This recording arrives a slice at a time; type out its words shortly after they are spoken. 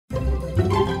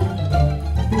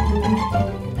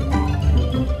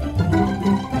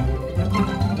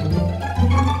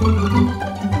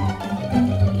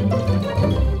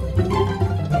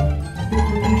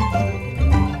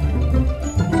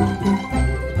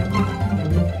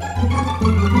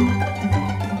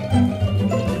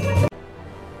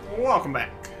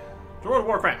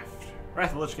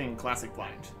Lich King Classic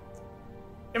Blind.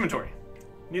 Inventory.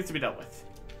 Needs to be dealt with.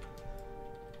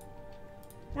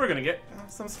 We're gonna get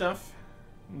some stuff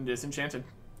disenchanted.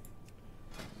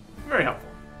 Very helpful.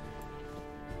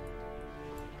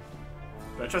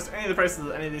 Do I trust any of the prices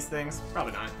of any of these things?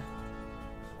 Probably not.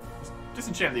 Just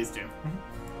disenchant these two.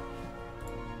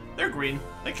 They're green.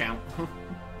 They count.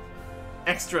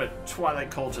 Extra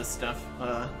Twilight Cultist stuff.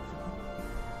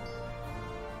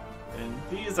 And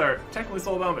these are technically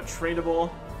soulbound, but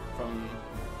tradable from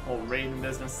whole raiding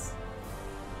business.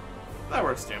 That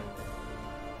works too.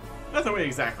 Nothing we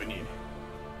exactly need.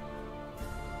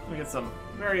 We get some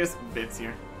various bits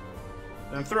here.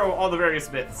 Then throw all the various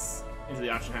bits into the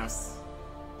auction house.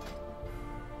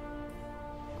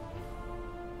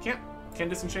 Can't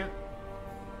disenchant?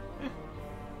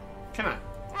 Cannot.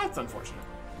 That's unfortunate.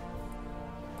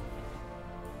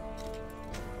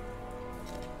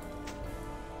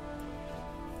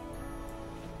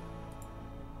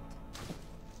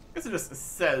 I guess it just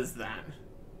says that.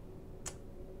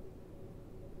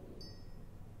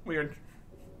 Weird.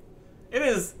 It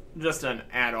is just an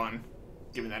add-on,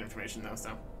 giving that information though,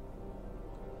 so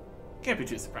can't be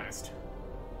too surprised.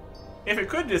 If it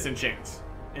could disenchant,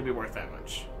 it'd be worth that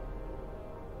much.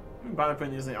 Would bother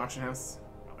putting these in the auction house?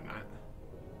 Probably not.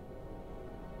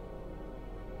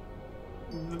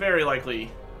 Very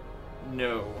likely,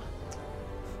 no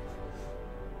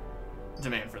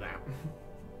demand for that.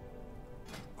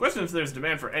 Question if there's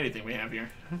demand for anything we have here.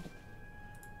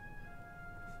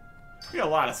 We got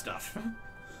a lot of stuff.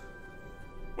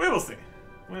 We will see.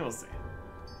 We will see.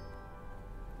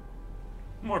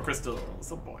 More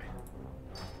crystals. Oh boy.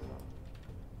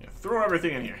 Yeah, throw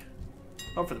everything in here.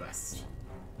 Hope for the best.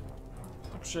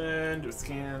 Option, do a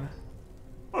scan.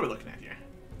 What are we looking at here?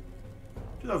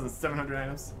 2,700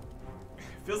 items.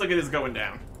 Feels like it is going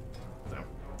down. So.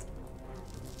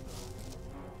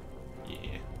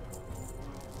 Yeah.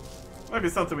 Might be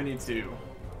something we need to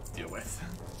deal with.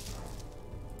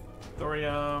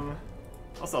 Thorium.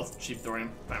 I'll sell cheap thorium.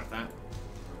 Fine with that.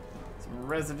 Some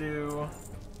residue.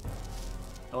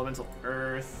 Elemental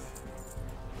earth.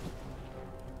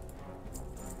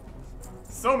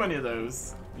 So many of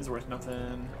those. These are worth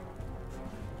nothing.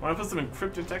 Want to put some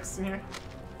encrypted text in here?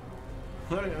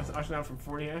 Auction out from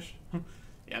 40-ish.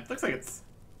 Yeah, it looks like it's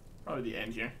probably the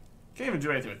end here. Can't even do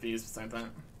anything with these besides that.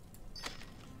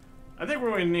 I think we're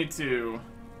going to need to...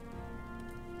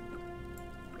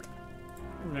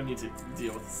 We're going to need to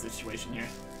deal with the situation here.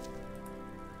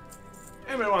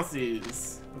 Anybody wants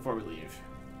these before we leave?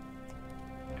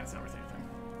 Yeah, it's not worth anything.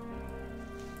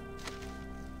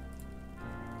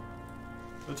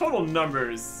 The total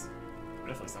numbers are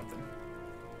definitely something.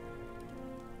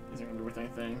 These aren't going to be worth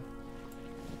anything.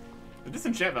 The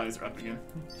disenchant values are up again.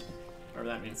 Whatever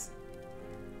that means.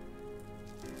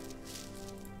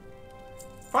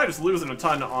 Probably just losing a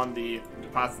ton on the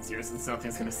deposits here since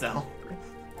nothing's going to sell.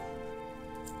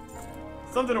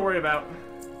 Something to worry about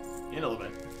in a little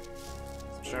bit.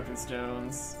 Some sharpened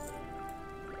stones.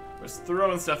 We're just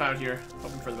throwing stuff out here,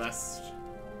 hoping for the best.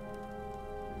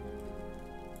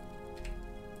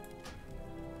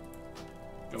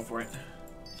 Go for it.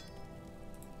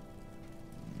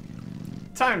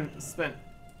 Time spent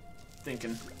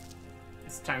thinking.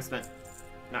 It's time spent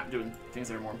not doing things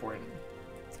that are more important.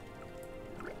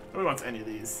 Nobody wants any of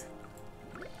these.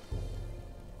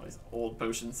 All these old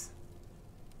potions.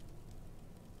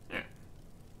 Yeah.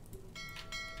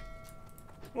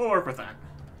 We'll work with that.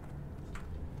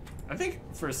 I think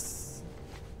for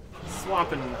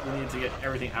swapping, we need to get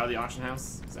everything out of the auction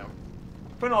house. So,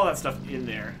 putting all that stuff in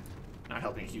there, not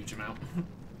helping a huge amount.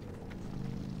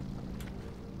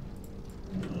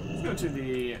 Let's go to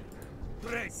the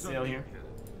sale here.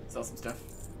 Sell some stuff.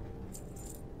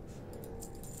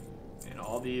 And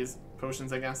all these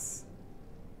potions, I guess.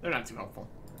 They're not too helpful.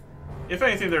 If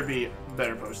anything, there'd be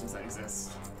better potions that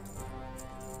exist.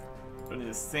 Don't need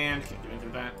the sand, can't do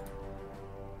anything with that.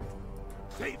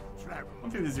 I don't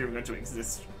think these are even going to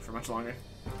exist for much longer.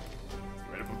 Let's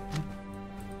get rid of them.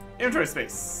 Inventory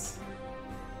space.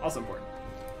 Also important.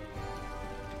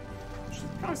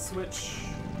 Should probably switch.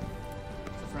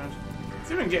 Around. Let's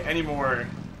see if we can get any more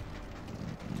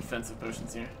defensive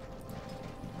potions here.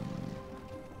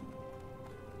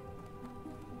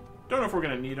 Don't know if we're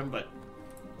going to need them, but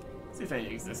let's see if any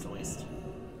exist at least.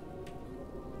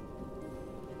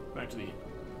 Back to the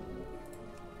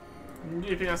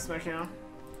DPS back here.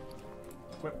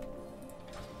 Equip.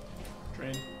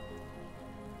 Trade.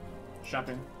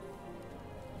 Shopping.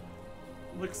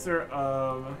 Elixir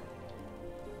of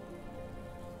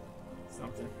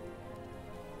something.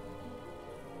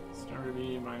 Star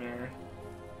Ruby, Minor.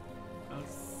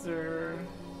 Elixir.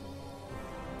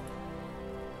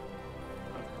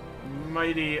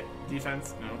 Mighty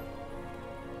defense? No.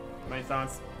 Mighty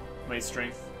thoughts? Mighty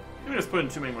strength? Maybe just putting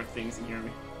too many more things in here.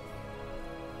 We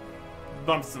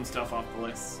bumped some stuff off the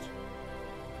list.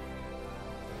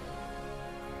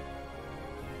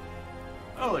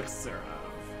 Elixir of.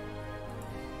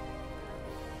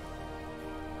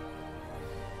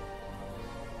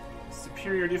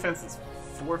 Superior defense is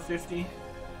 450.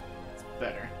 It's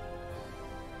better.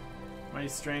 Mighty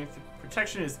strength.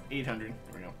 Protection is 800.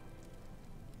 There we go.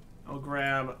 I'll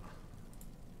grab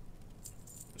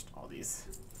just all these.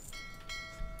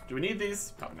 Do we need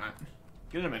these? Probably not.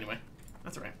 Get them anyway.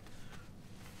 That's alright.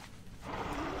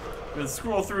 I'm gonna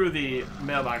scroll through the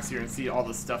mailbox here and see all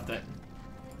the stuff that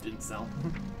didn't sell.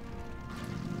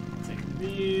 Take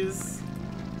these.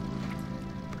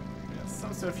 We got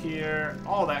some stuff here.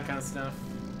 All that kind of stuff.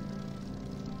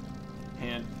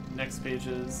 And next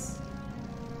pages.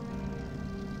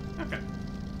 Okay.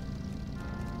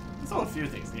 There's all a few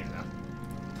things in here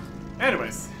now.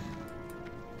 Anyways.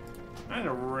 I'm not in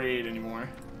a raid anymore.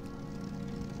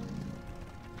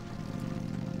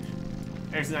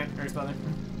 Eric's Knight, Eric's Brother.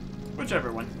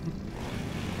 Whichever one.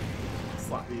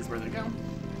 Slot these where they go.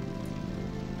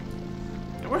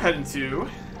 And we're heading to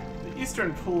the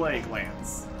Eastern Plague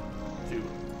Lands to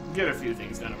get a few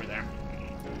things done over there.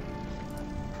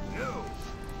 No.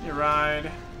 You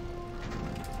ride.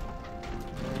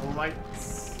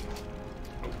 Lights.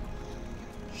 Oh.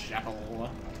 Chapel.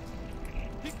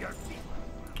 Pick our team.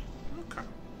 Okay.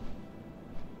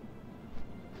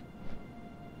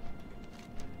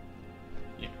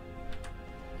 Yeah.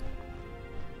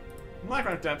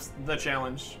 Blackrock Depths, the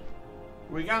challenge.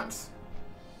 We got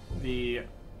the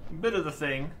bit of the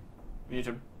thing. We need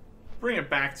to bring it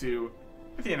back to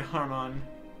the Harmon,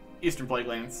 Eastern Plague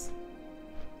Lands.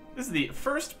 This is the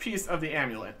first piece of the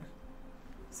amulet.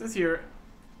 It says here,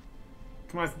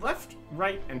 combines left,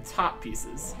 right, and top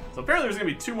pieces. So apparently there's going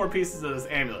to be 2 more pieces of this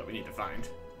amulet we need to find.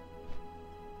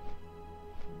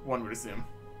 One would assume.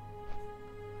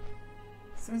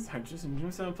 It says, I just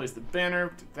place the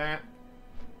banner, did that.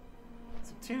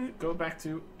 So go back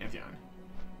to Amphion.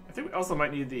 I think we also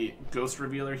might need the ghost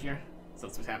revealer here, so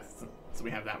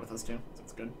we have that with us too. So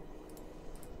that's good.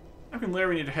 Up in Lair,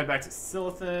 we need to head back to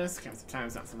Silithus. Count some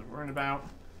times, not something we're worried about.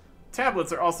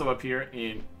 Tablets are also up here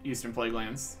in Eastern Plague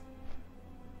Lands.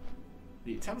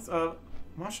 The tablets of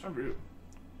Mosh Aru,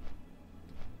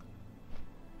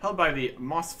 held by the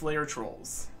Moss Flayer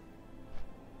Trolls.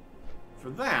 For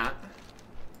that,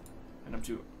 and up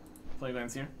to Plague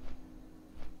Lands here.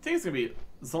 I think it's gonna be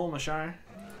Zolmashar.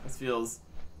 This feels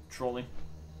trolly.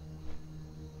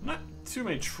 Not too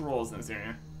many trolls in this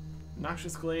area.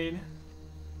 Noxious Glade.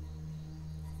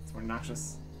 It's more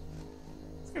noxious.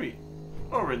 It's gonna be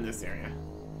over in this area.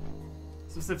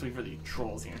 Specifically for the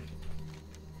trolls here.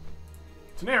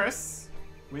 Daenerys,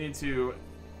 we need to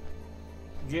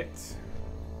get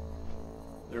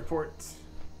the report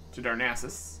to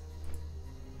Darnassus.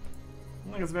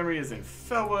 Lincoln's memory is in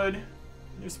Felwood.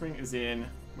 New Spring is in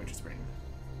Winter Spring.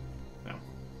 No.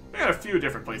 We got a few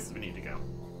different places we need to go.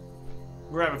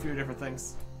 Grab a few different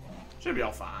things. Should be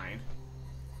all fine.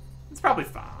 It's probably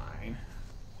fine.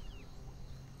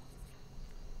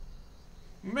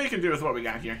 Making do with what we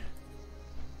got here.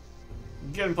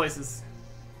 Getting places.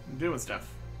 Doing stuff.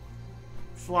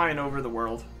 Flying over the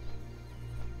world.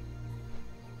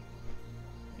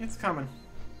 It's coming.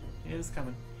 It is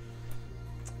coming.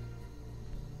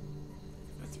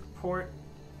 Let's report.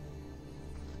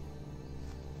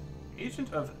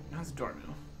 Agent of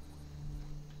Nozdormu.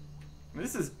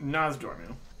 This is Nozdormu.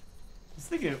 I was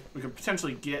thinking we could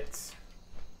potentially get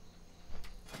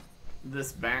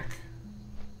this back,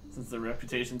 since the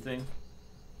reputation thing.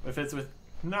 But if it's with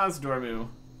Nozdormu,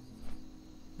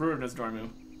 Brewer of Nozdormu,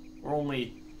 we're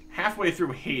only halfway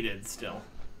through Hated still.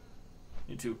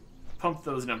 Need to pump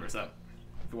those numbers up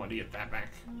if we want to get that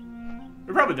back.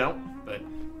 We probably don't, but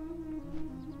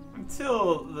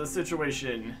until the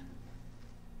situation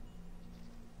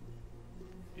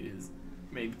is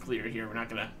made clear here, we're not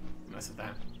gonna mess with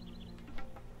that.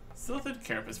 Silithid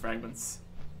Carapace fragments.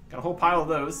 Got a whole pile of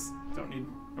those. Don't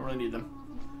really need them.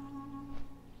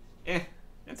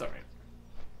 It's alright.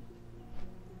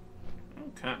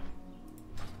 Okay.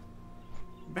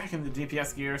 Back in the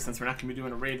DPS gear, since we're not gonna be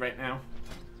doing a raid right now.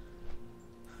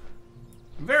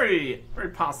 Very, very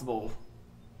possible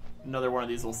another one of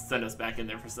these will send us back in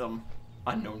there for some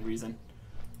unknown reason.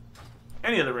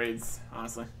 Any of the raids,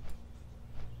 honestly.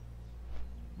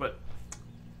 But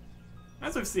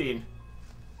as we've seen,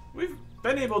 we've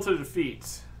been able to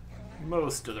defeat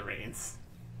most of the raids.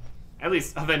 At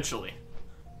least eventually.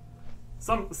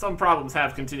 Some problems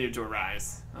have continued to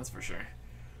arise, that's for sure.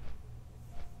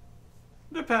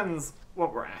 Depends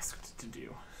what we're asked to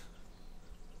do.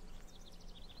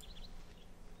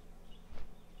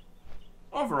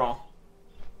 Overall,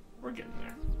 we're getting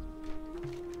there.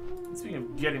 And speaking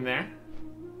of getting there,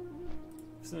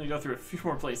 just gonna go through a few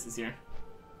more places here.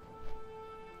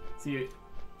 See,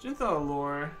 Jinthal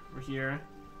lore over here,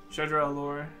 Shudra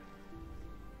lore,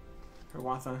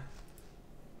 Herwatha,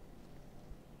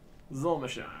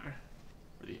 Zulmashar,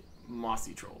 for the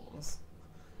mossy trolls.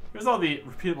 Here's all the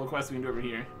repeatable quests we can do over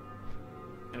here,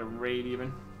 and a raid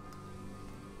even.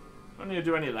 Don't need to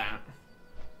do any of that.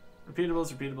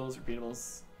 Repeatables, repeatables,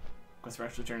 repeatables. Quests we're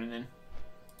actually turning in.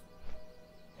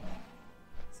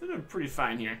 So they're doing pretty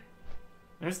fine here.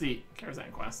 There's the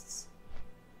Karazhan quests.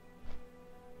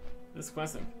 This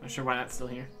quest, I'm not sure why that's still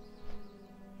here.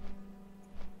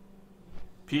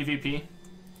 PvP?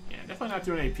 Yeah, definitely not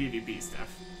doing any PvP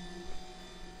stuff.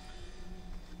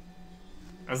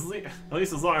 At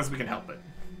least as long as we can help it.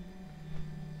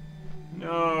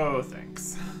 No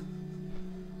thanks.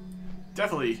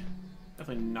 Definitely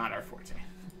not our forte.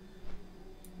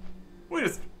 We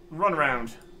just run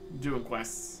around doing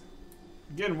quests,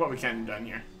 getting what we can done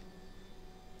here.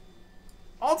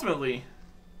 Ultimately,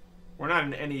 we're not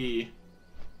in any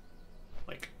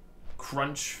like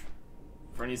crunch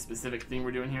for any specific thing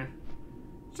we're doing here.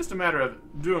 It's just a matter of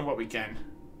doing what we can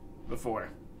before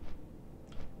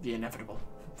the inevitable.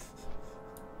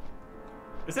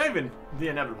 It's not even the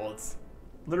inevitable, it's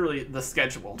literally the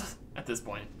scheduled at this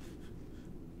point.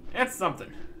 It's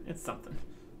something. It's something.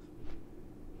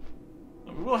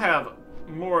 We'll have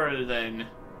more than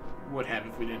would have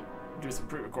if we didn't do some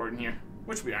pre-recording here,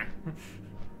 which we are.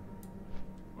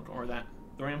 We'll go over that.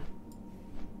 Thorium.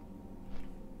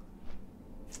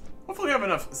 Hopefully we have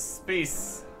enough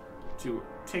space to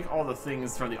take all the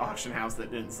things from the auction house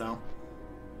that didn't sell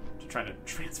to try to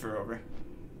transfer over.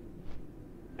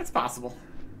 It's possible.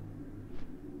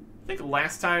 I think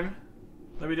last time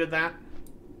that we did that,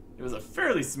 it was a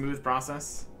fairly smooth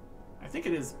process. I think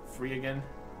it is free again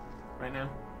right now.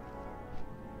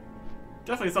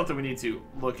 Definitely something we need to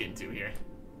look into here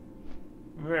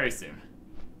very soon.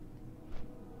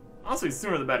 Honestly,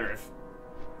 sooner the better if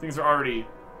things are already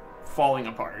falling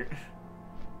apart.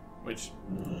 Which,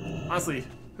 honestly,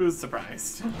 who's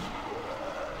surprised?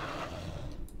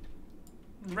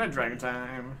 Red dragon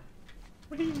time.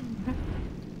 Whee!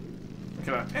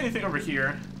 Okay, about anything over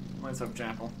here. Let's hope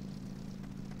chapel.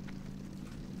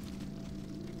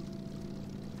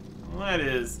 Well, that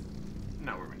is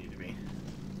not where we need to be.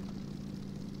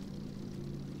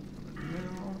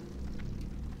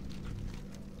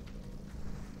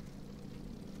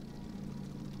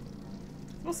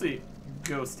 We'll see.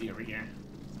 Ghosty over here.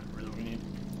 Not really what we need.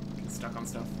 Get stuck on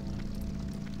stuff.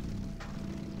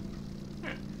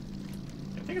 Alright.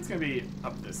 I think it's gonna be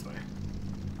up this way.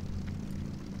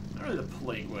 Not really the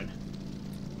plague wood.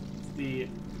 It's the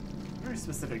very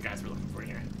specific guys we're looking for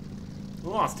here. The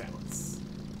lost tablets.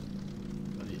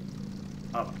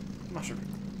 Oh, I'm not sure.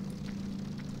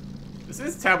 This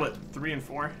is tablet 3 and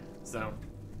 4, so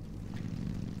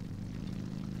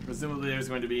presumably there's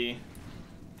going to be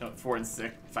 4 and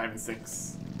 6, 5 and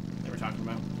 6 that we're talking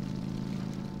about.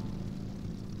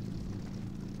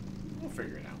 We'll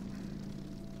figure it out.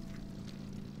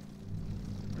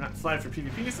 We're not flagged for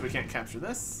PvP, so we can't capture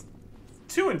this.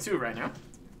 2 and 2 right now.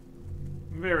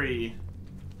 Very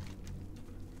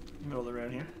middle of the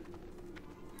road here.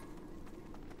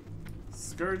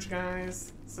 Scourge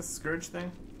guys. Is this a Scourge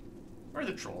thing? Where are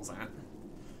the trolls at?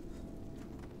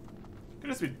 Could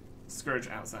just be Scourge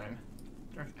outside.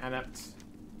 Dark Adept.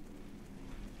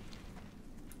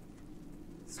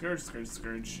 Scourge, Scourge,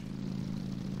 Scourge.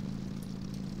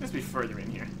 Must be further in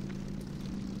here.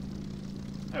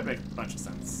 That would make a bunch of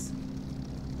sense.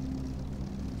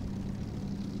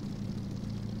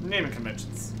 Naming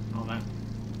conventions. All that.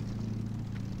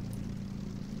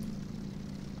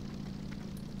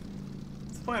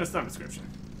 Plan of some description.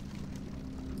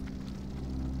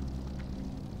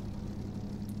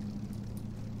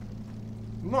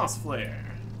 Moss Flare.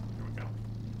 Here we go.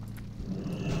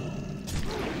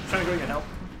 Trying to go get help.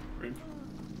 Rude.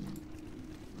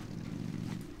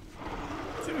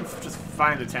 Let's even just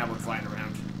find the tablets lying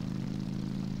around.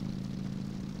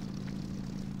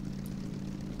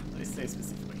 Let me stay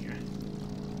specifically here.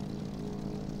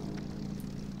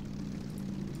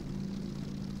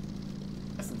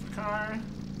 Essence for car.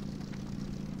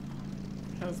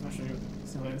 How's mushroom?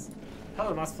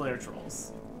 Hello, Moss Flare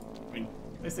trolls. I mean,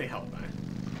 they say help by.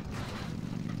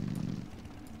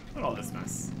 Look at all this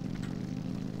mess.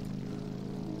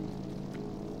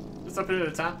 Just up here at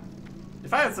the top.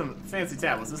 If I had some fancy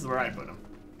tablets, this is where I put them.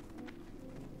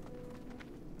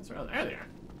 That's right. There they are.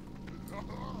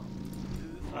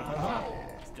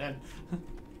 It's dead.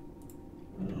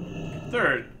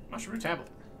 Third, mushroom tablet.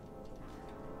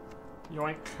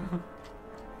 Yoink.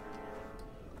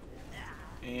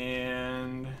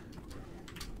 And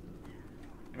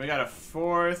we got a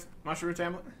fourth mushroom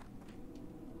tablet.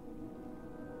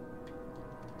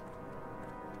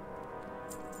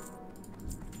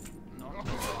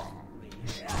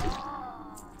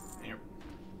 Here.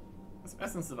 That's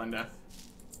Essence of Undeath.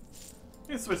 I'm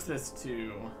gonna switch this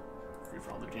to free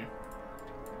for all the gear.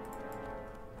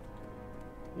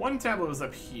 One tablet was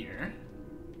up here.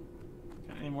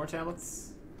 Got any more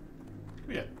tablets?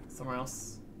 We got somewhere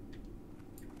else.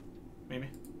 Maybe.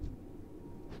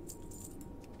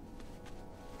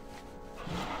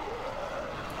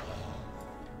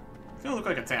 It's gonna look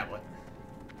like a tablet.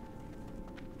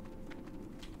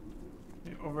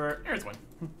 Maybe over. There's one.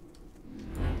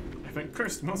 I've been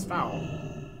cursed most foul.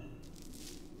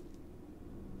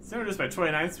 Sinner reduced by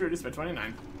 29, spirit reduced by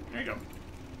 29. There you go.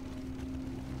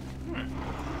 Alright.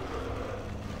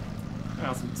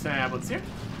 Now some tablets here.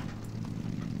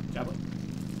 Tablet.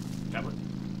 Tablet.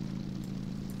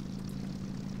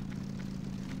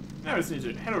 Now we just need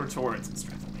to head over towards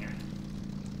Stratham here.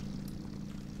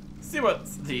 See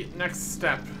what's the next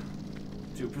step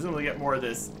to presumably get more of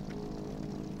this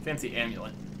fancy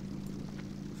amulet.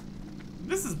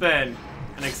 This has been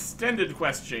an extended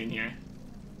quest chain here.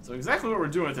 So exactly what we're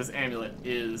doing with this amulet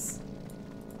is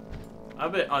a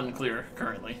bit unclear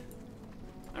currently.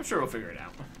 I'm sure we'll figure it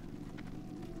out.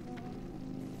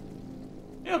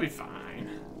 It'll be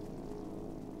fine.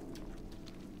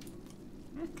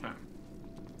 Okay.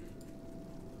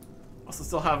 Also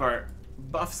still have our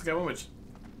buffs going, which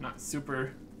not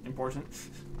super important.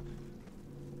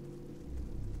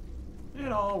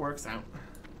 It all works out.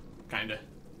 Kinda.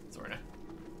 Sorta.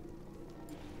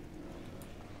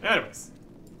 Anyways.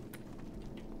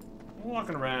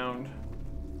 Walking around.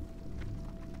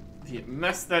 The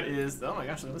mess that is... Oh my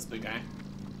gosh, look at this big guy.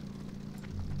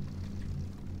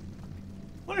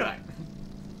 Look at that.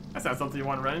 That's not something you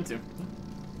want to run into.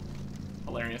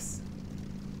 Hilarious.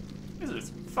 These are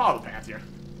just follow the path here.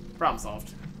 Problem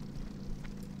solved.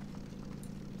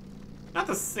 Not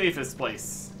the safest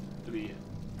place to be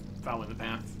following the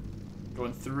path.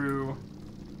 Going through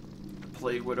the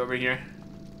plague wood over here.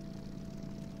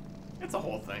 It's a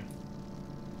whole thing.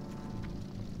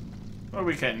 Or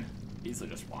we can easily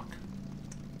just walk.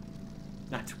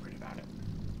 Not too worried about it.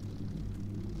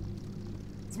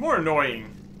 It's more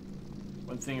annoying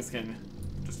when things can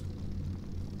just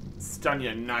stun you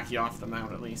and knock you off the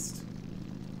mount at least.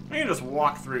 I can just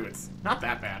walk through. It's not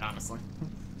that bad, honestly.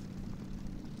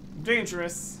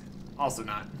 Dangerous. Also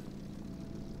not.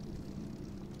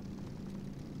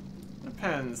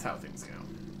 Depends how things go.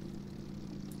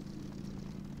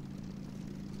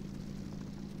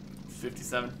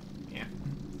 57. Yeah.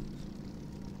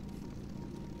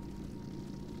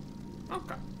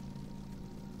 Okay.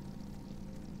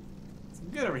 So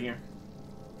get over here.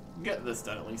 Get this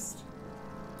done at least.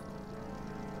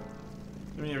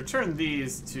 I'm going to return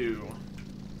these to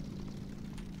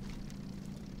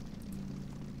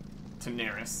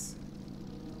Neris.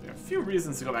 There are a few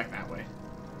reasons to go back that way.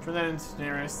 Turn that into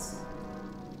Neris.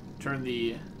 Turn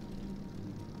the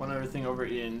one other thing over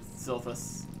in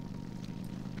Silphus.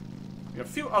 We have a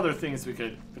few other things we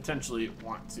could potentially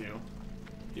want to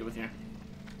deal with here.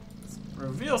 Let's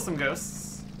reveal some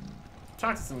ghosts.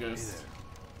 Talk to some ghosts.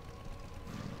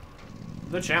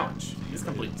 The challenge is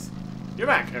complete. You're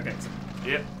back. Okay. So,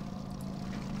 yep.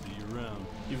 See you around.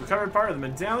 You've recovered part of the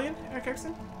medallion, Eric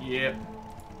Erickson? Yep.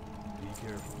 Be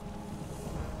careful.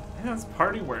 And that's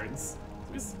party words. So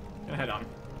we're just gonna head on.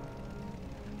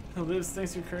 Who lives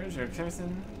thanks to your courage, Eric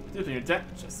Erickson? Dipping your debt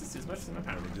just as much as my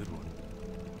power. Have a good one.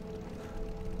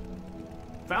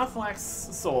 Valthlak's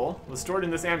soul was stored in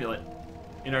this amulet.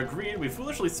 In our greed, we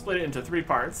foolishly split it into 3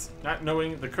 parts, not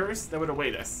knowing the curse that would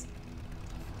await us.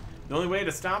 The only way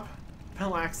to stop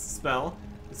Valthlak's spell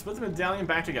is to put the medallion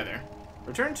back together.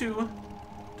 Return to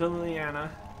Deliana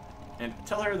and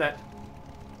tell her that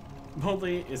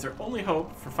boldly is her only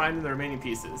hope for finding the remaining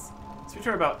pieces. Speak to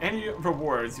her about any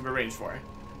rewards you've arranged for.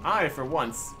 I, for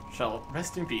once, shall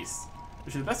rest in peace.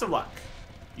 Wish you the best of luck.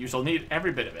 You shall need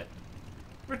every bit of it.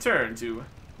 Return to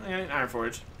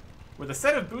Ironforge with a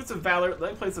set of boots of valor,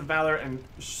 leg plates of valor, and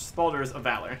spalders of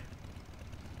valor.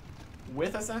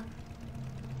 With a set?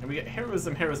 And we get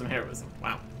heroism, heroism, heroism.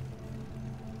 Wow.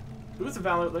 Boots of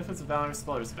valor, leg plates of valor,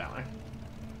 spalders of valor.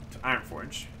 To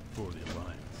Ironforge. For the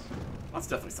Alliance. That's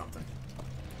definitely something.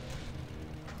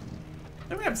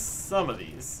 Then we have some of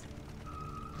these.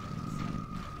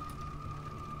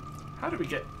 How do we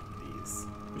get these?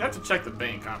 We'd have to check the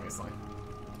bank, obviously.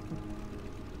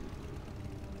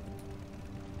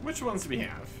 Which ones do we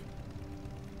have?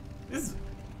 This is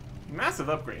massive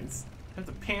upgrades. Have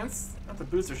the pants, not the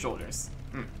boots or shoulders.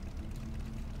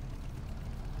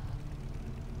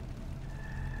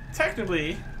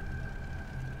 Technically,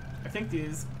 I think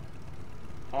these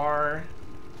are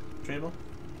tradable.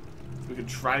 So we could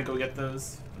try to go get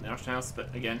those from the auction house,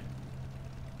 but again,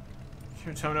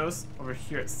 here Tonos over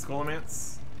here at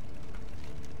Skullomance.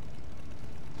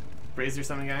 Brazier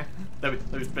something guy that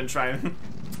we've been trying.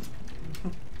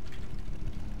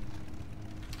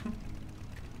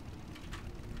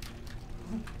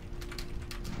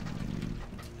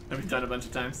 That we've done a bunch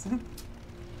of times.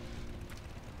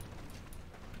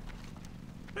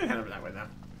 Maybe head over that way now. I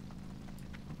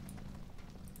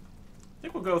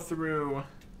think we'll go through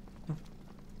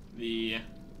the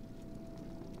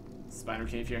spider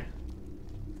cave here.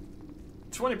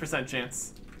 20%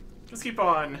 chance. Just keep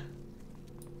on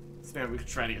spamming. We could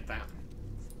try to get that.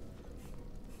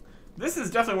 This is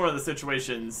definitely one of the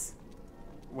situations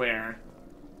where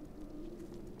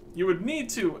you would need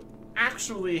to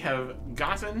actually have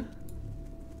gotten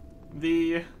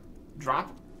the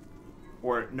drop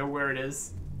or know where it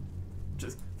is.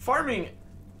 Just farming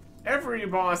every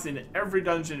boss in every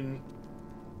dungeon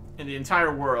in the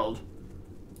entire world,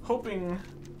 hoping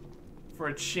for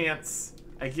a chance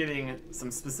at getting some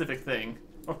specific thing,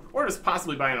 or just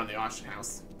possibly buying it on the auction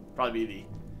house. Probably be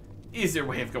the easier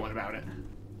way of going about it.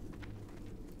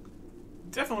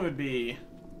 Definitely would be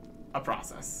a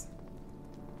process.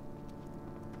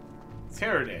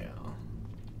 Terradale.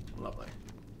 Lovely.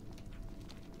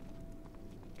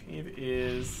 Cave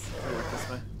is... Can I work this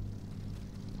way?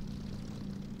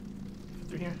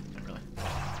 Through here? Not really.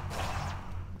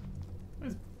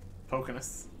 Who's poking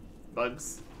us?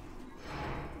 Bugs.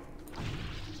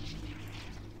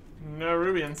 No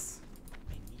Rubians.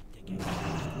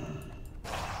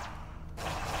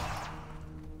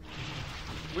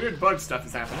 Weird bug stuff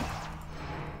is happening.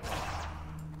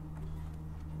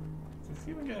 Is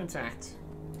he even getting attacked?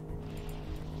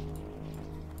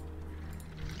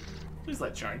 Please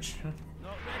let charge.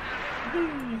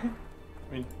 I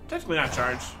mean, technically not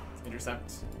charge. It's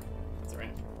intercept. That's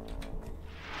alright.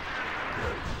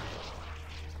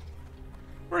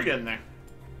 We're getting there.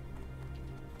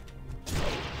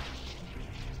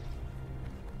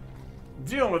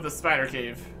 Dealing with the spider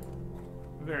cave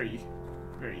very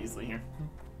easily here.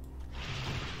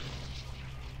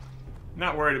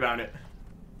 Not worried about it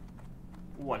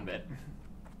one bit.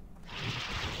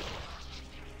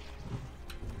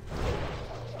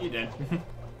 You did.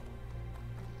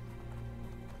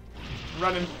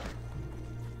 Running.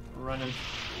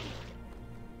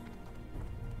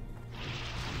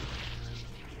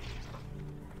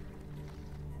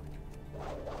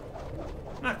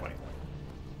 Not quite.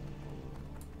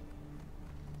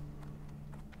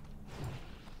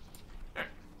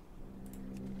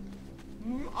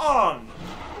 On!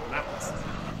 That was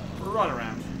run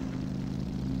around.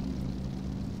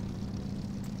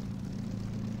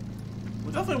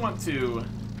 We definitely want to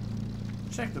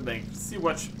check the bank, see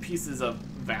which pieces of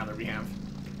valor we have.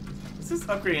 This is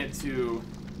upgrading it to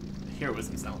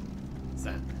heroism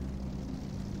set.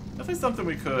 Definitely something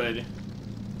we could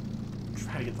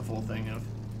try to get the full thing of,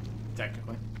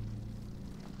 technically.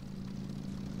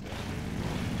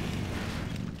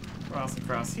 Cross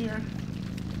across here.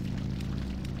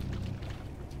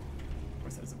 Of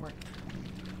course, that doesn't work.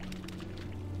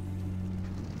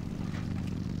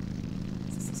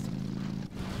 What's the system?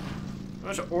 A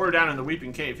bunch of ore down in the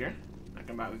Weeping Cave here. Not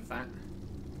gonna bother with that.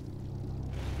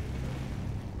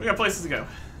 We got places to go,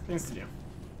 things to do,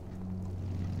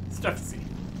 stuff to see,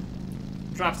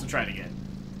 drops to try to get.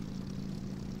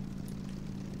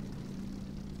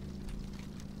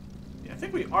 Yeah, I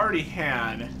think we already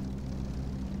had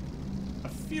a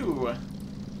few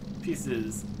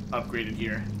pieces upgraded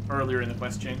here earlier in the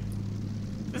quest chain.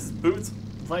 This is boots,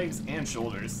 legs, and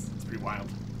shoulders. It's pretty wild.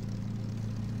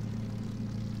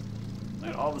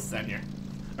 Look at all the set here.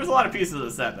 There's a lot of pieces of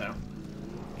the set though.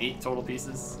 8 total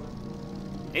pieces.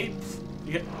 8?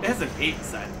 It has an 8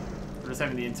 set. We're just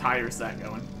having the entire set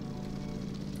going.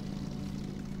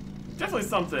 Definitely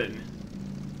something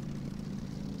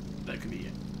that could be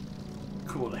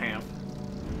cool to have.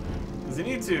 Because you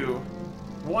need to,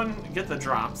 1, get the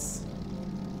drops,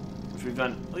 which we've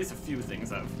done at least a few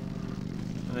things of.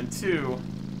 And then 2,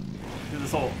 do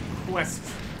this whole quest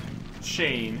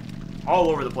chain all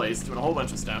over the place, doing a whole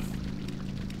bunch of stuff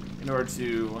in order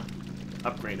to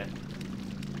upgrade it.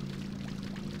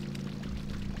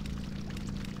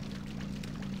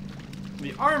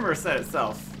 The armor set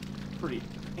itself, pretty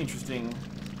interesting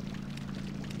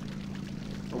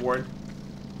reward.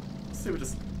 Let's see what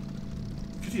just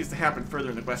continues to happen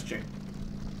further in the quest chain.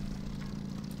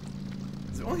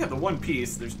 So we only have the one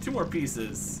piece. There's 2 more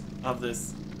pieces of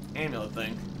this amulet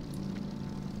thing.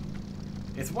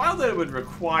 It's wild that it would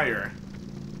require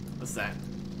the set.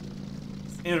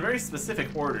 In a very specific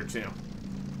order, too.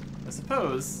 I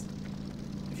suppose,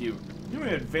 if you knew in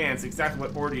advance exactly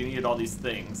what order you needed all these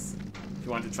things, if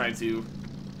you wanted to try to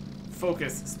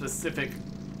focus specific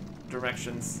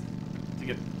directions to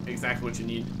get exactly what you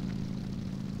need.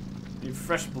 You need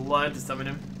fresh blood to summon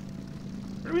him.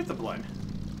 Where do we get the blood?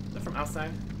 Is that from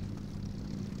outside?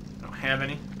 I don't have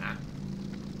any. Ah.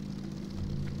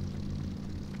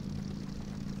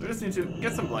 So we just need to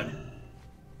get some blood.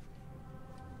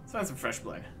 Let's find some fresh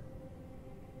blood.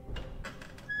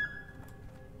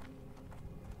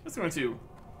 Just going to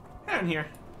head in here,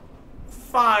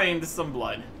 find some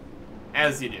blood,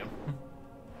 as you do.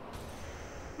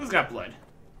 Who's got blood?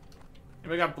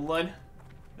 Anybody got blood?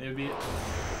 They would be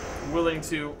willing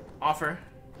to offer.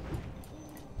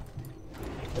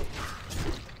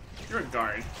 You're a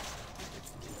guard.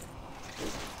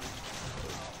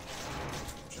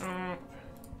 Jump.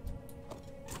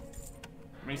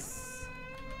 Mace.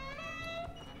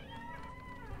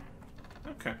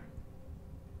 Okay.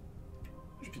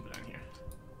 There's people down here.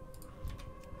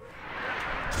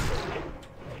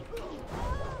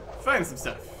 Find some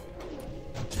stuff.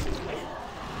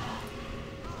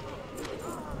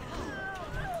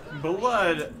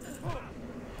 Blood.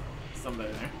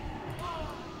 Somebody there.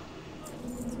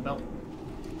 Some belt.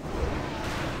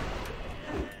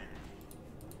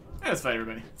 Let's fight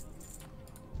everybody.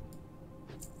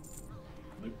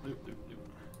 Loop, loop, loop, loop.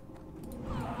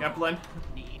 Got blood?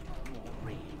 Need more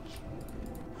rage.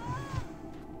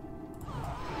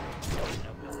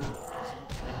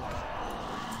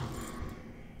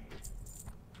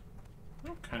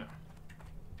 Okay.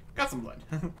 Got some blood.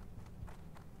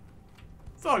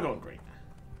 It's all going great.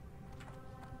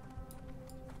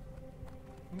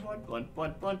 Blood, blood,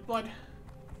 blood, blood, blood.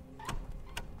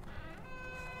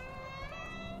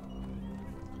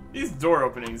 These door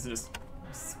openings are just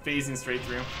phasing straight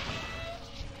through.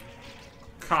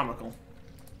 Comical.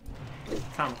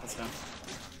 Comical stuff.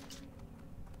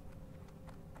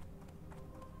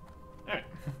 Alright.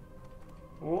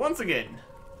 Once again,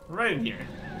 right in here.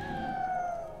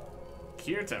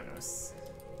 Kirtonos.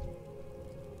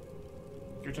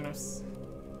 Kirtonos?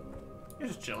 You're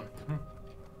just chilling.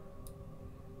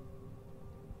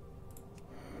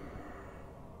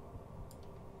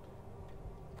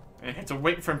 I had to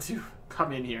wait for him to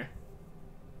come in here.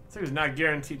 So he was not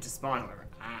guaranteed to spawn, however.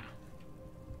 Ah.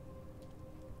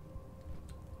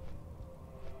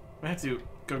 I have to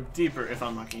go deeper if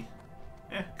I'm lucky.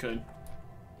 Could.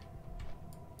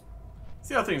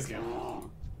 See how things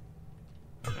go.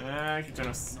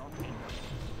 Kirtonos. Okay.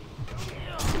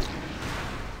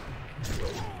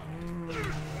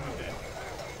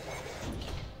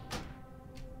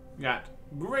 We got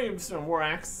Gravestone War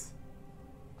Axe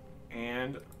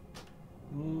and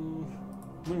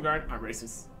Moonguard arm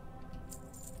braces.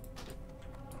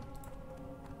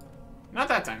 Not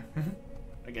that time.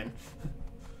 Again.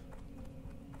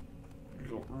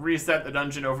 We'll reset the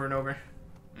dungeon over and over.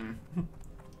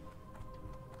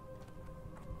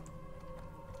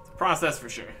 It's a process for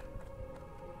sure.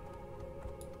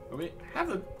 But we have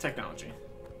the technology.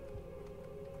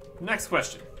 Next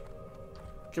question.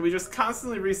 Can we just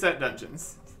constantly reset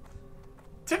dungeons?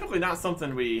 Typically not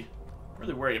something we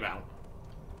really worry about.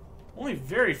 Only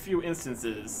very few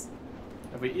instances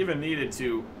have we even needed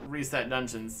to reset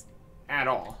dungeons at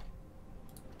all.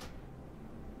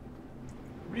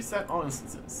 Reset all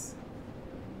instances.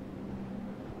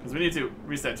 Because we need to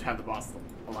reset to have the boss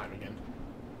alive again.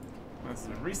 Let's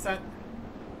do a reset.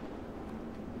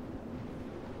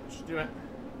 Should do it.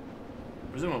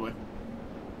 Presumably.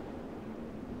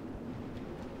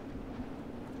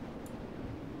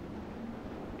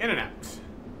 In and out.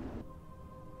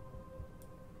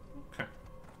 Okay.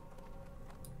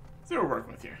 So we're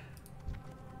working with here.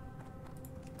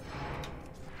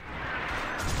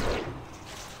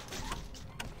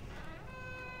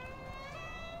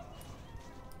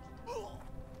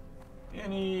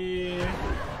 Any... You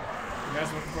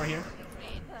guys looking for here?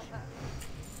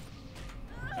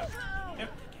 Yep,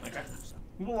 okay.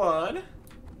 Blood.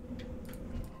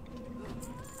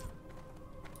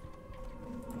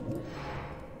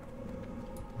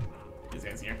 These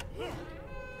guys here.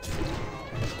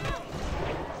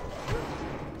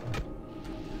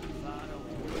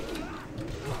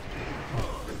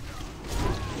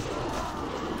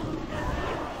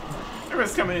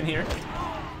 Everyone's coming in here.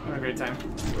 Having a great time.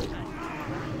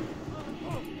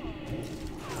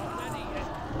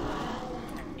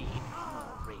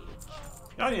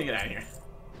 Y'all need to get out of here.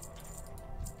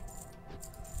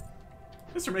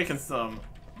 Just for making some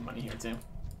money here too.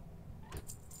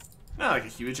 Not like a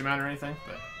huge amount or anything,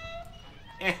 but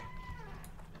eh.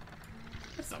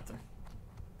 That's something.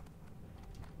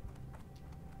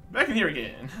 Back in here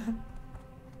again.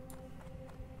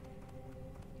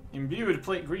 Imbued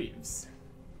plate greaves.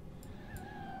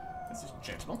 This is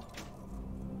enchantable.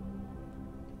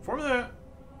 Formula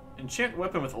enchant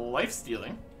weapon with life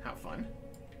stealing. How fun.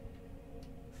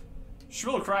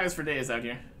 Shrill cries for days out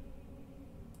here.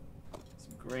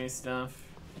 Some gray stuff.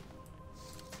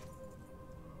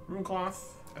 Rune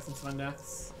cloth. Essence of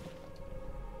undeaths.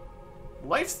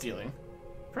 Life stealing.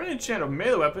 Permanent enchant a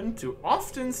melee weapon to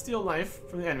often steal life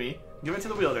from the enemy. Give it to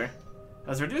the wielder.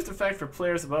 Has reduced effect for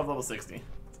players above level 60.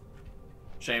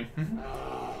 Shame.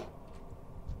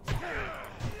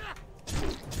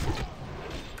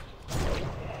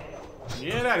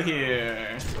 Get out of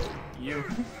here. You.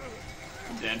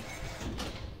 I'm dead.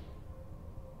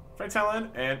 Fight Talon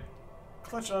and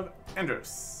Clutch of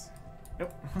Andros.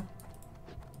 Nope.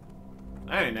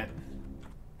 I ain't it.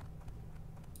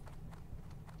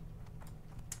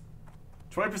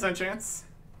 20% chance.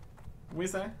 We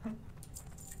say?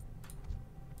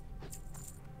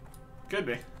 Could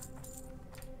be.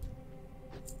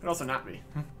 Could also not be.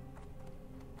 Do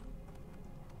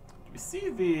we see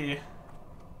the...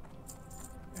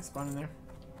 I spawn in there?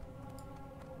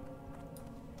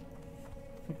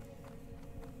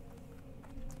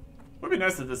 Would be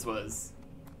nice if this was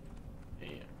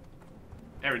a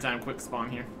every time quick spawn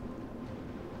here.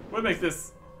 Would make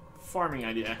this farming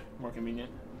idea more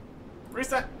convenient.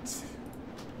 Reset!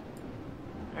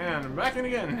 And back in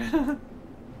again.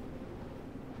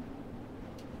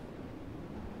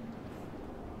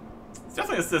 It's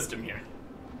definitely a system here.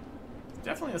 It's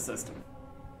definitely a system.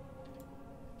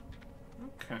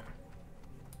 Okay.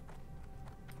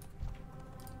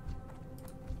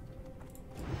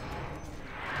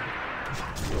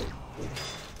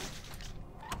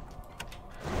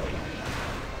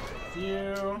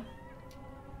 Few.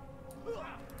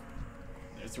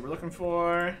 There's what we're looking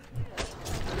for.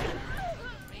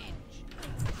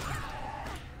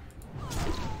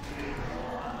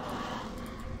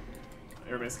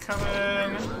 Everybody's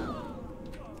coming.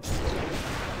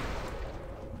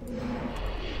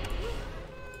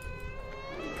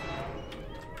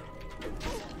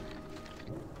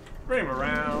 Bring him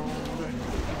around.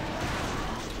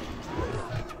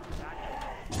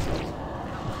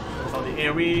 With all the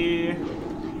AoE.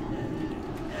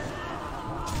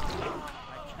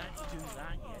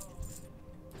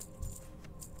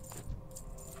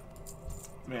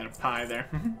 We had a pie there.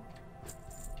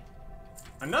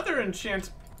 Another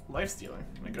enchant lifestealing.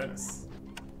 My goodness.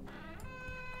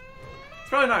 It's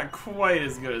probably not quite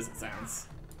as good as it sounds.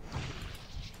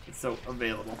 It's so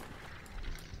available.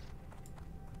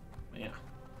 But yeah.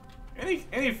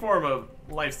 Any form of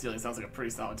lifestealing sounds like a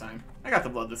pretty solid time. I got the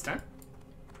blood this time.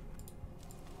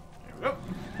 There we go.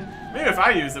 Maybe if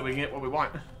I use it, we can get what we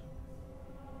want.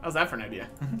 How's that for an idea?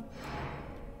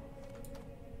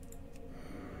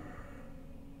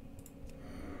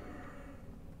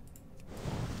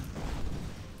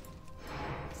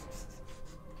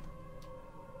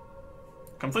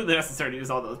 Completely necessary to use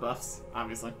all those buffs,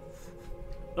 obviously.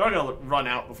 They're all gonna run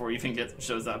out before even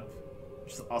shows up,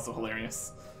 which is also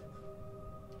hilarious.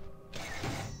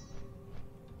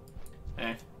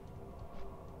 Eh.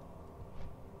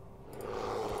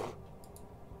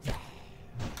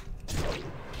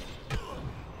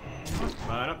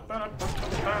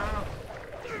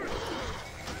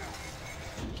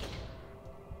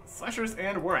 Slashers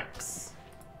and War Axe.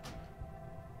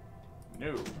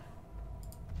 No.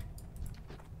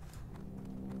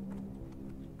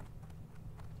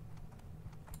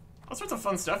 All sorts of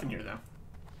fun stuff in here, though.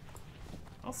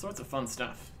 All sorts of fun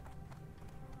stuff.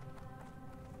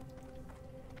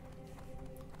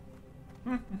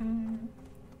 You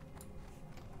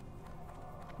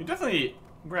definitely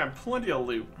grab plenty of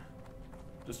loot.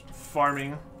 Just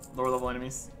farming lower level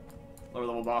enemies, lower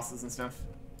level bosses and stuff.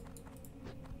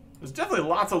 There's definitely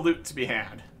lots of loot to be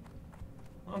had.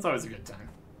 Well, that's always a good time.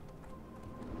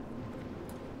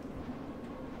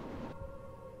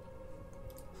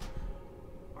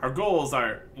 Our goals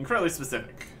are incredibly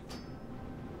specific.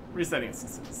 Resetting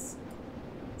instances.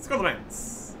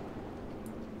 Skullomance.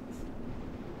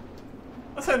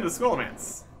 Let's head into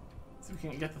Skullomance. See if we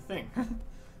can get the thing.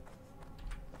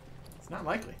 It's not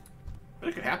likely, but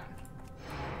it could happen.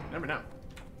 You never know.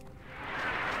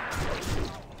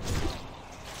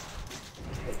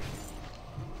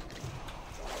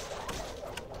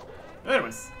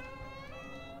 Anyways.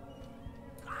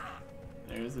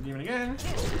 There's the demon again.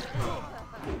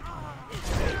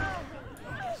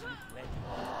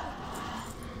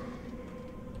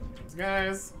 those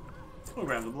guys. We'll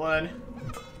grab the blood.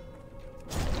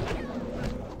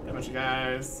 A bunch of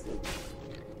guys.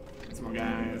 Some more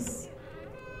guys.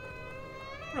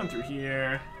 Run through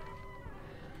here.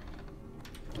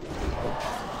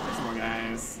 Some more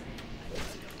guys.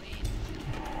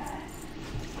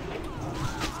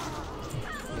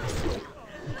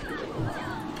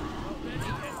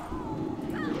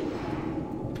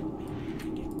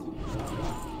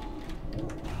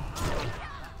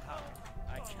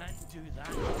 I can't do that.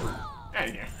 Out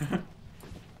of here.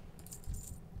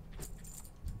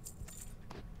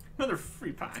 Another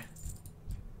free pie.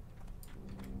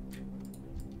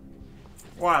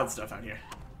 Wild stuff out here.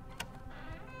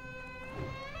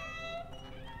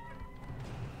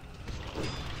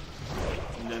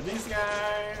 And then these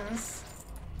guys.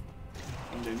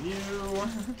 And then you.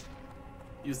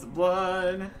 Use the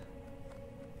blood.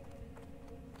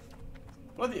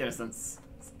 Blood of the innocents.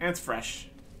 And it's fresh.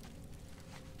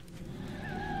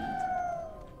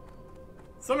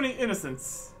 So many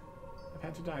innocents have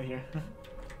had to die here.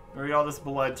 Maybe all this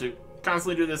blood to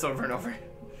constantly do this over and over.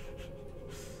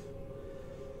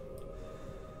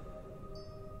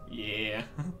 Yeah.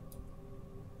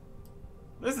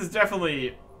 This is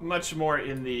definitely much more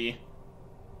in the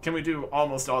can we do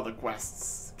almost all the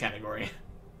quests category.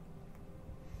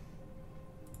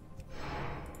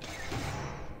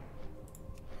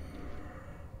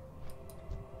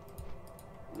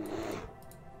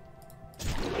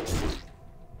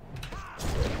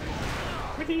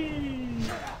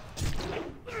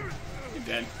 You're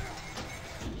dead.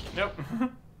 Nope.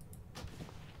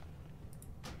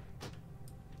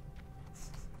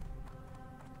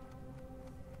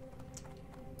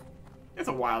 It's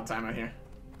a wild time out here.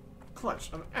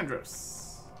 Clutch of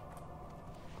Andros.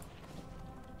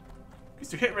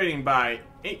 Increase your hit rating by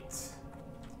 8.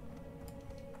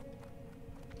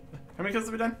 How many kills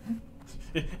have we done?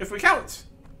 If we count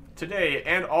today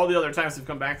and all the other times we've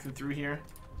come back through here,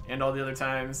 and all the other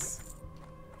times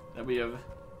that we have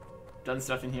done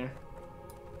stuff in here,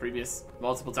 previous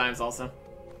multiple times also.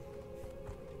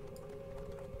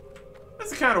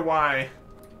 That's kind of why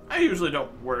I usually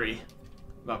don't worry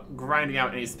about grinding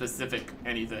out any specific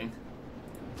anything.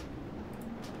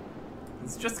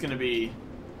 It's just gonna be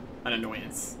an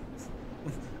annoyance.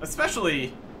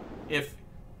 Especially if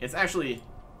it's actually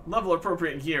level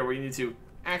appropriate gear where you need to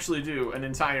actually do an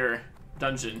entire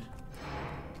dungeon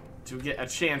to get a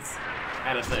chance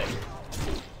at a thing.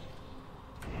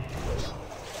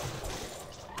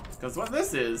 Because what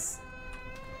this is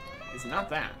not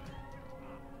that.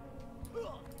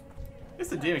 It's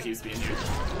the demon keeps being here.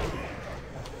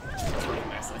 That's working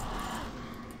nicely.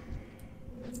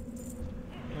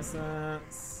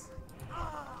 Innocence.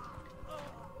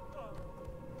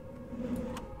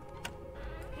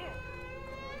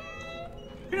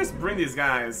 We can just bring these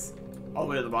guys all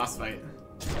the way to the boss fight.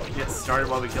 Get started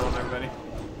while we kill them, everybody.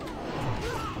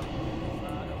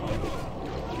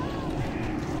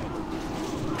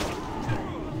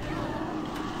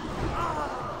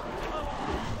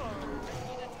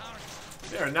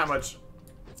 There are not much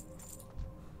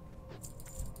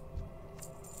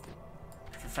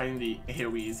for fighting the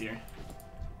AoEs here.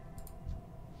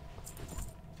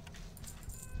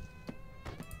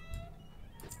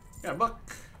 Got a book.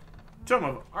 Tome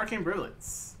of Arcane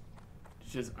Brilliance.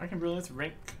 Which is Arcane Brilliance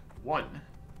rank 1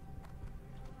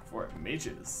 for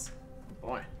mages. Oh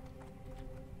boy.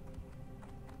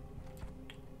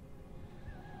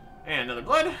 And another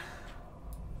blood.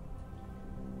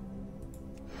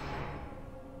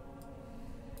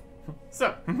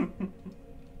 So,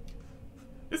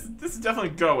 this is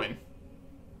definitely going.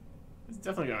 It's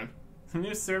definitely going.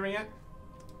 New server yet?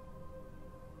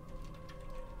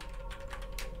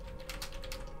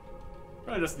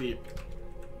 Probably just the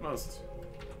most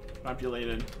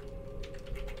populated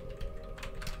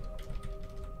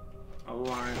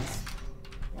alliance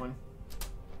one.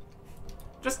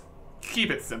 Just keep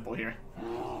it simple here.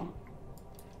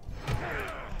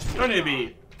 Don't need to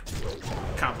be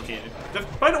complicated.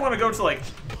 I don't want to go to like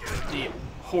the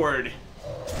Horde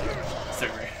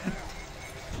server.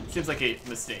 Seems like a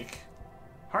mistake.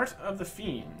 Heart of the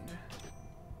Fiend.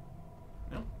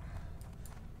 Nope.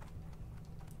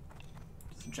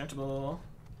 Disenchantable.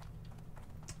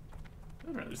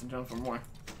 I'd rather disenchant for more.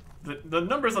 The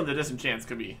numbers on the disenchants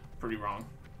could be pretty wrong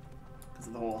because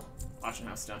of the whole auction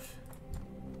house stuff.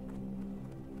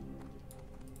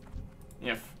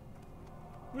 If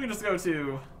we can just go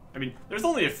to, I mean, there's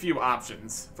only a few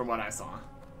options from what I saw.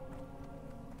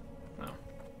 No.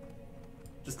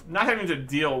 Just not having to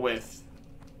deal with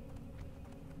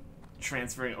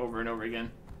transferring over and over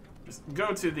again. Just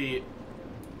go to the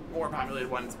more populated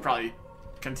ones, probably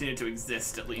continue to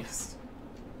exist, at least.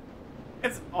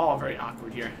 It's all very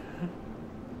awkward here.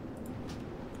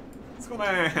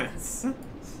 Skullmans!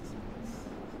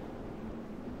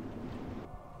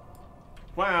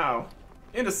 Wow.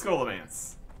 Into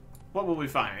Skullmans. What will we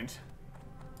find?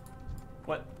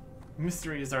 What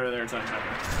mysteries are there to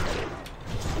uncover?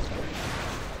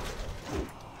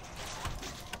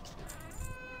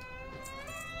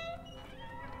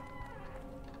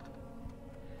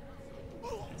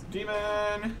 There's a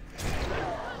demon.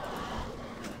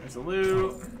 There's a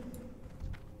loot.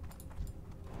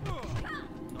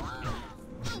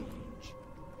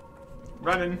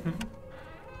 Running.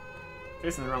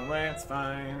 Facing the wrong way, it's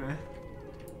fine.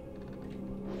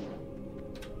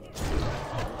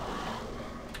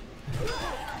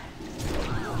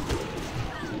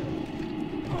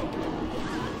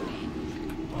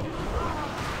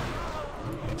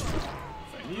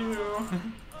 Find you.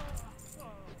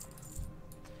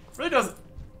 Really does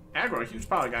aggro a huge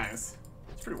pile of guys.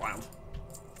 It's pretty wild.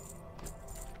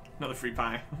 Another free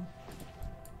pie.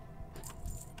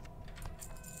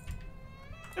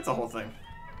 It's a whole thing.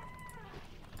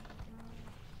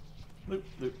 Loop,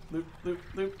 loop, loop, loop,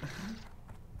 loop.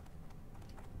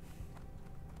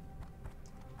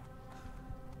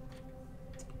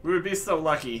 We would be so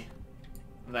lucky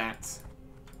that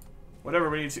whatever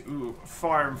we need to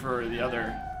farm for the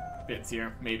other bits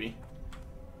here, maybe,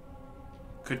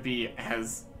 could be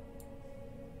as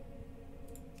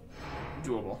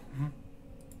doable.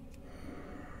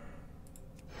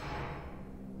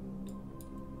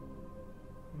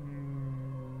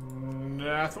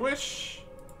 Deathwish.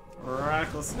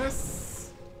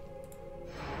 Recklessness.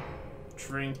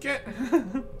 Trinket.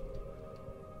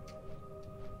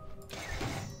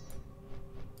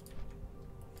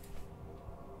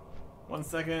 One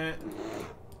second.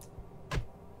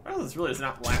 Well, this really does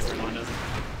not last very long, does it?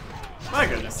 My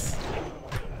goodness.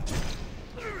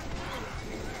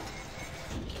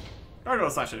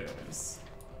 Gargoyle slashes.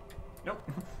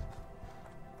 Nope.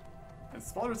 And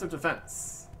spoilers of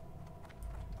defense.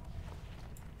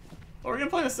 Well, we're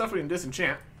gonna play the stuff we can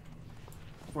disenchant.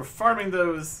 We're farming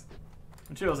those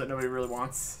materials that nobody really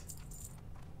wants.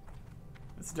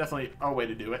 It's definitely a way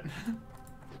to do it.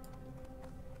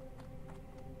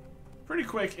 Pretty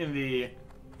quick in the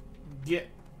get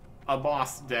a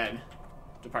boss dead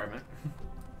department.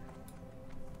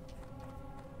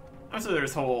 Also,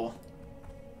 there's whole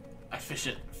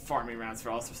efficient farming routes for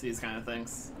all sorts of these kind of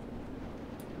things.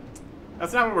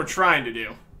 That's not what we're trying to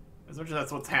do. As much as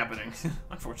that's what's happening,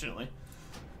 unfortunately.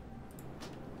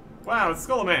 Wow, it's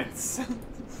Skullmans.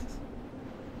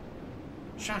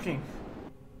 Shocking.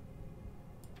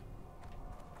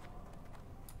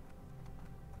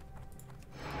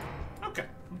 Okay.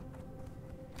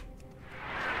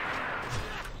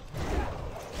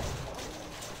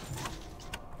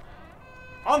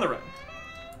 On the run.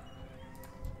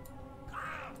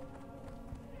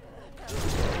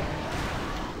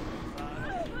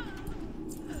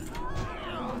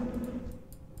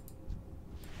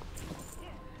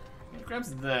 That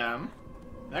grabs them.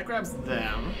 That grabs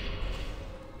them.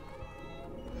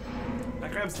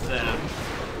 That grabs them.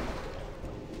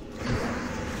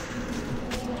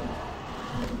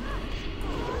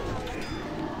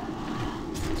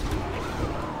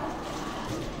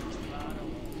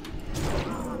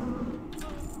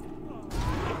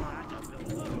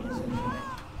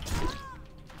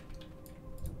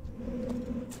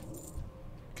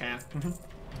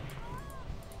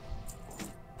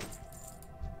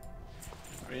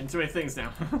 We're into many things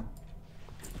now.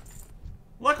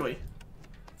 Luckily,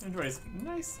 inventory's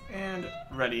nice and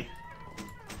ready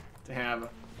to have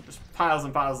just piles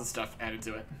and piles of stuff added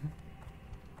to it.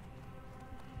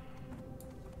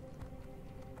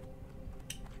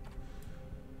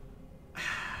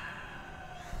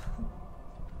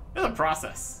 It's a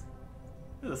process.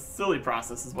 It's a silly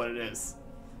process is what it is.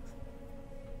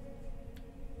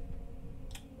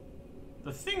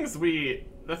 The things we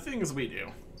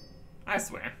do. I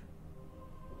swear.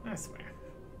 I swear.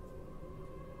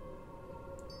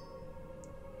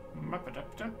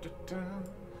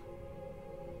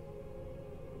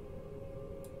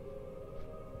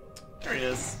 There he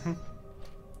is.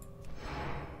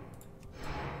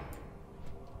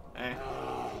 Hey.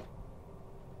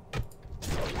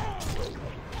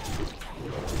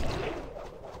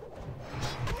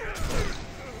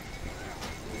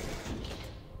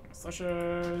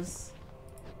 Slashers.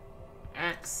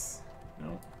 Axe.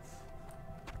 No.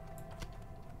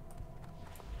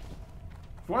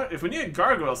 What? If we needed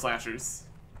gargoyle slashers,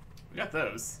 we got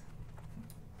those.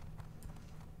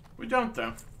 We don't,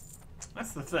 though.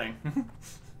 That's the thing.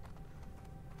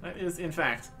 That is, in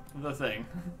fact, the thing.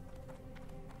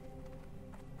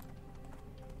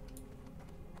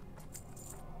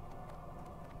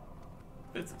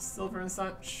 bits of silver and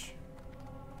such.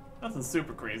 Nothing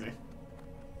super crazy.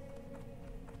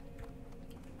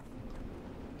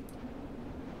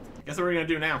 Guess what we're gonna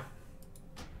do now?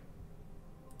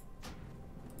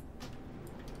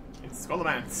 It's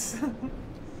Skullomance.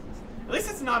 At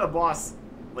least it's not a boss,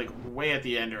 like, way at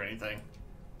the end or anything.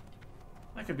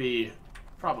 That could be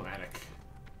problematic.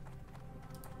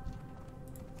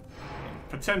 And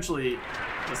potentially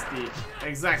just the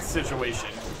exact situation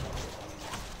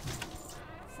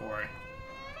for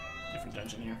a different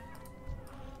dungeon here.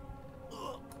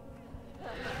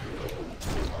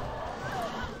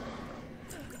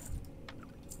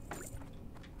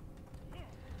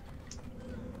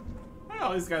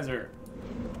 All these guys are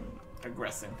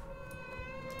aggressing.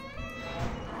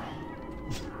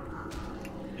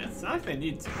 Yeah, it's not like they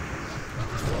need to.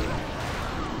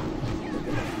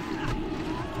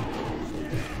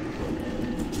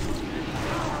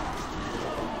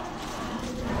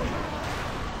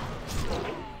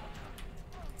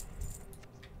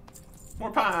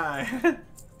 More pie!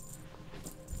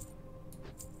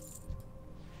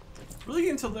 Really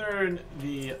getting to learn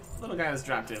the little guy's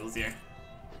drop tables here.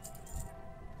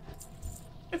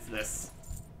 It's this.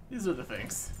 These are the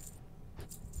things.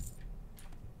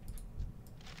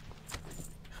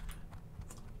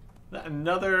 That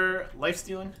another life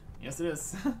stealing? Yes, it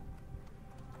is.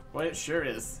 Boy, it sure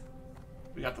is.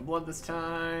 We got the blood this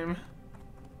time.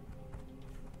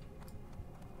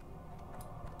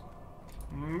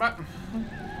 But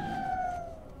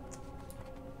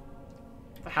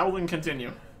the howling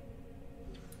continue.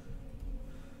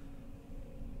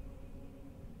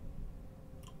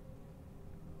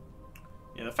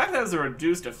 Yeah, the fact that it was a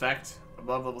reduced effect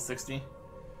above level 60,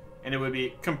 and it would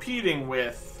be competing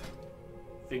with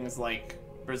things like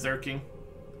berserking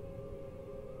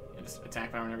and just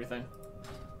attack power and everything,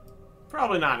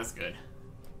 probably not as good.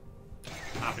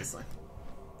 Obviously.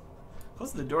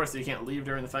 Close the door so you can't leave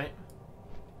during the fight.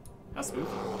 How spooky.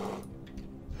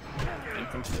 And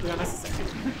completely unnecessary.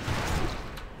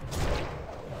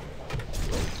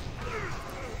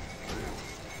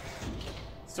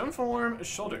 Stone form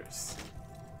shoulders.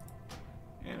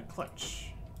 And a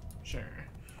clutch. Sure.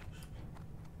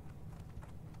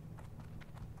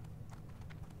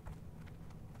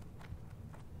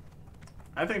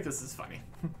 I think this is funny.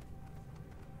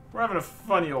 We're having a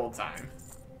funny old time.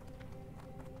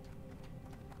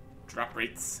 Drop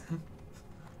rates.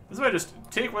 This is why I just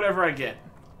take whatever I get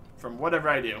from whatever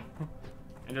I do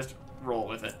and just roll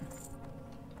with it.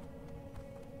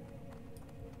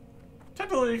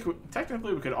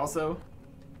 Technically, we could also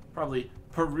probably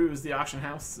peruse the auction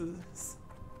houses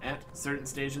at certain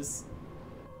stages,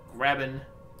 grabbing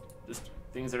just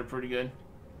things that are pretty good.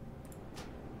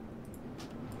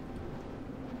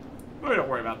 But we don't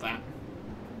worry about that.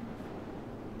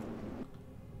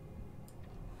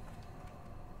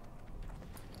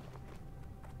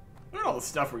 Look at all the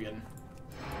stuff we're getting.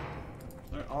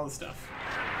 Look at all the stuff.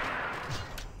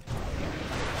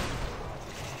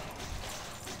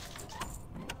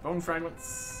 Bone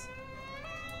fragments.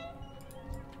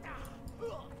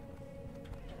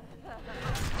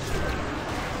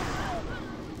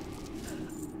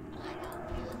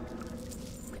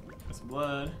 Got some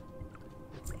blood.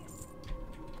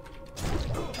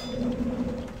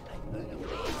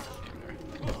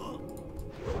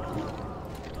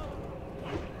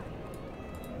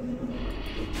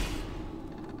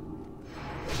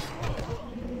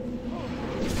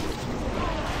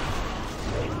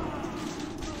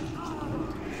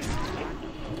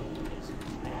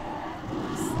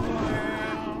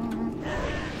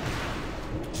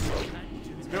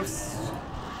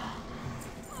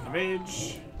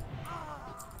 Mage.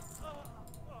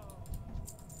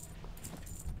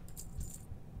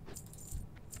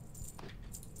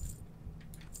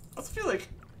 I also feel like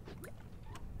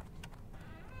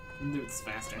loot's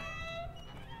faster.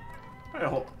 Probably a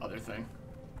whole other thing.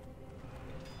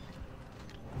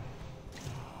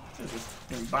 It's just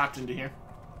getting bopped into here.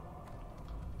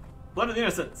 Blood of the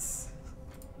Innocents.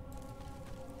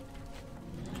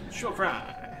 Shrill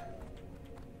Cry.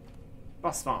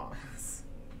 Boss spawns.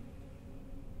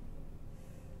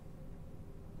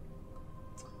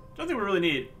 Don't think we really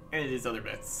need any of these other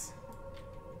bits.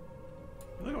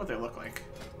 Look at what they look like.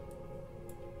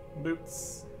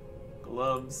 Boots,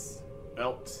 gloves,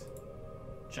 belt,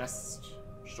 chest,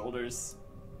 shoulders,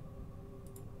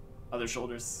 other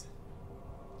shoulders.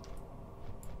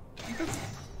 That's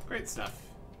great stuff.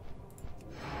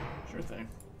 Sure thing.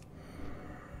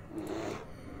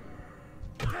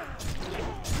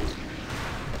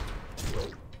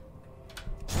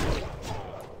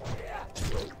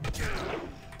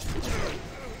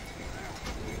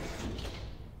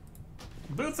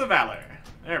 Boots of Valor.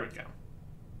 There we go.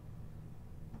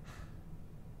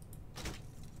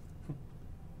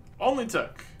 Only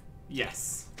took,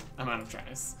 yes, amount of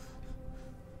tries.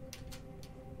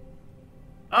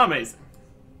 Amazing.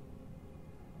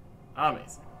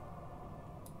 Amazing.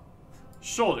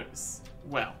 Shoulders.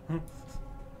 Well.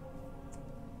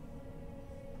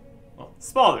 Well,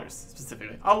 spalders,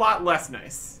 specifically. A lot less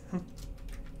nice.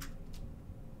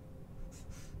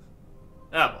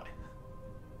 Oh boy.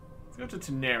 Let's go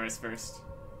to Daenerys first.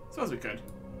 Suppose we could.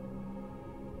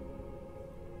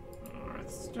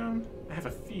 Hearthstone. I have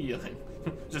a feeling.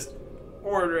 Just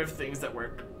order of things that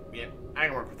work. Yeah, I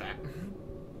can work with that.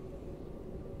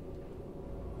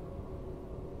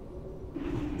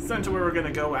 Send to where we're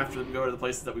gonna go after we go to the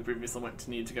places that we previously went to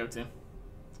need to go to.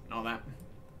 And all that.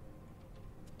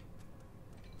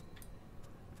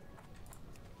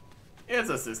 It's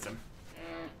a system.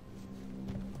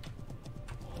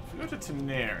 If we go to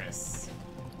Daenerys,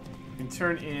 we can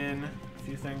turn in a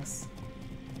few things.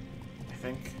 I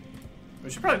think. We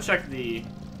should probably check the...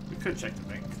 We could check the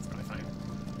bank. It's probably fine.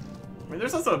 I mean,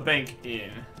 there's also a bank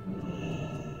in...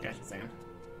 Gotcha, Sam.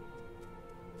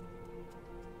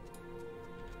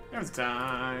 There's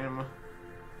time. I'm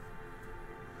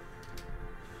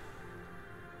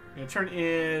gonna turn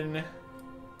in... a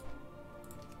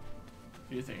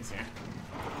few things here.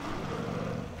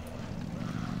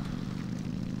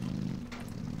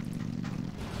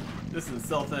 This is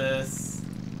Selthus.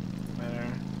 Better.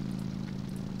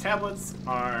 Tablets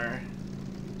are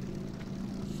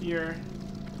here.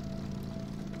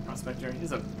 Prospector,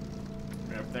 he's up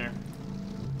right up there.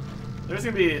 There's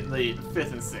gonna be the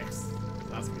 5th and 6th. So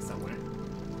that's gonna be somewhere.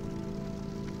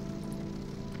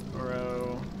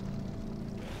 Oro.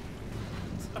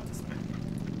 It's up this way.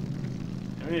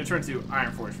 And we need to turn to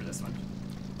Ironforge for this one.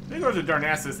 We go to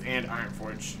Darnassus and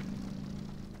Ironforge.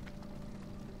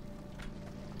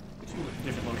 Two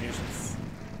different locations.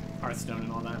 Hearthstone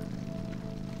and all that.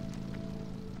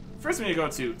 First, we need to go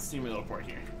to Steamy Little Port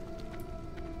here.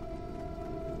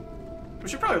 We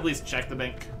should probably at least check the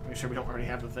bank. Make sure we don't already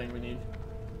have the thing we need.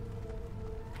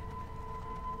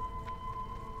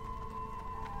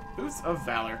 Boots of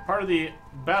Valor. Part of the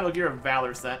Battle Gear of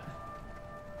Valor set.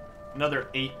 Another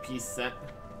 8-piece set.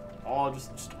 All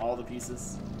just all the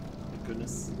pieces. Thank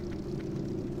goodness.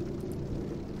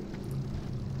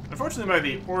 Unfortunately, by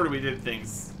the order we did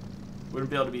things, we wouldn't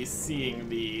be able to be seeing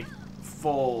the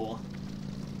full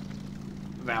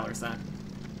Valor set.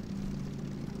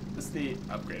 Just the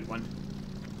upgraded one.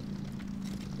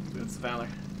 Boots of Valor.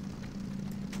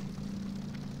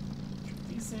 Check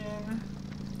these in.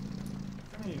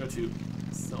 I need to go to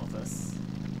Selthus.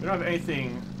 We don't have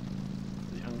anything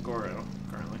for the Ungoro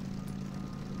currently.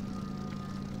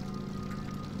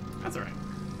 That's alright.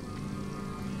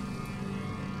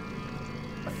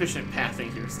 Efficient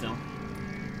pathing here still.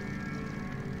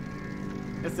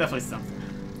 It's definitely something.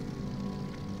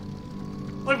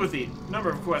 Like with the number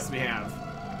of quests we have,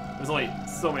 there's only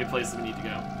so many places we need to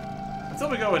go. Until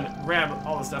we go and grab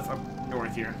all the stuff up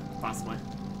north here, possibly.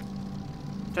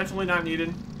 Potentially not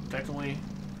needed. Potentially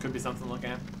could be something to look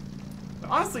at. But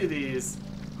honestly, these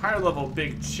higher level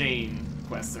big chain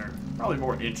quests are probably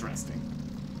more interesting.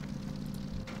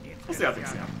 We'll see how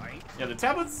things go. Yeah, the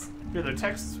tablets, here their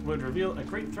texts would reveal a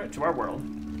great threat to our world.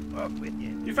 Up with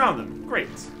you. You found them. Great.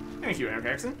 Thank you, Eric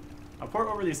Erickson. I'll pore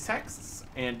over these texts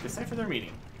and decipher their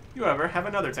meaning. You, however, have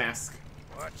another task.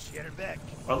 Watch, get her back.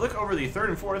 While look over the 3rd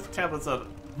and 4th tablets of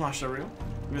Masharu, you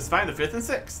must find the 5th and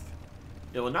 6th.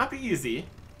 It will not be easy,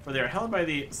 for they are held by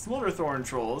the Smolderthorn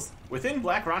trolls within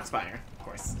Black Rock Spire, of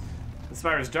course. The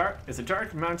spire is dark. It's a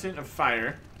dark mountain of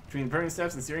fire between Burning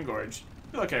Steps and Searing Gorge.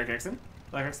 Good luck, Eric Erickson.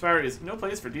 Black Rock Spire is no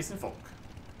place for decent folk.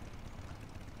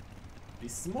 The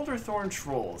Smolderthorn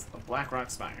trolls of Black Rock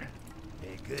Spire.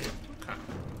 Hey, good. Okay.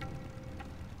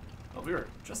 Well, we were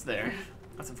just there.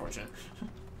 That's unfortunate.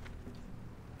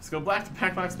 Let's go back to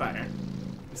Black Rock Spire.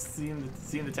 Just seeing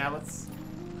the tablets.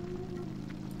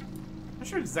 I'm not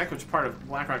sure exactly which part of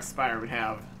Black Rock Spire would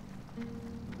have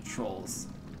the trolls.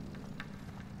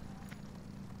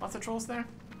 Lots of trolls there?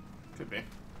 Could be.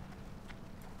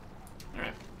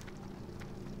 Alright.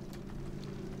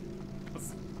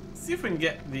 Let's see if we can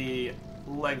get the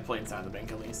leg plates out of the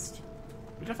bank at least.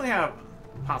 We definitely have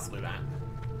possibly that.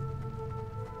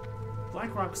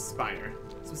 Black Rock Spire.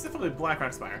 Specifically Black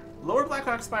Rock Spire. Lower Black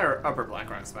Rock Spire or Upper Black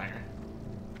Rock Spire?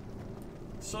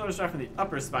 Shoulders drop from the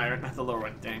upper spire, not the lower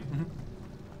one. Dang.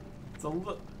 It's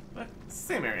a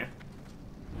same area.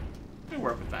 We can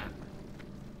work with that.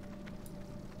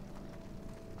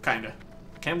 Kinda.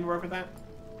 Can we work with that?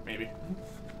 Maybe.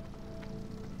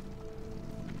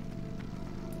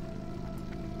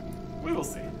 We will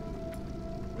see.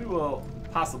 We will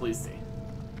possibly see.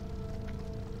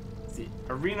 Let's see,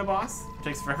 arena boss. It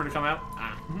takes forever to come out.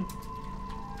 Ah.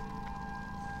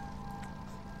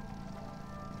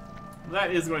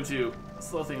 That is going to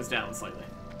slow things down slightly.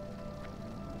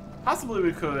 Possibly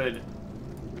we could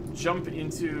jump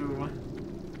into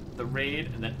the raid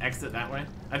and then exit that way.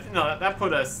 I think no, that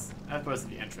put us at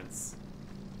the entrance.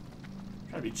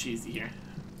 Trying to be cheesy here.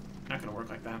 Not gonna work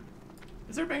like that.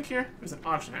 Is there a bank here? There's an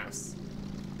auction house.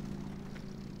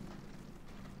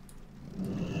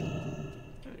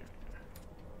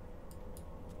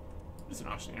 There's an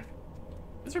auction here.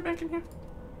 Is there a bank in here?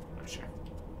 Not sure.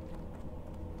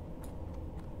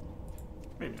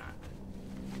 Maybe not.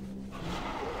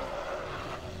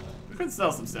 We could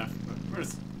sell some stuff, but we're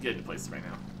just getting to places right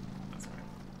now. That's fine.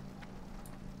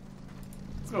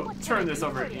 Let's go turn this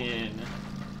over in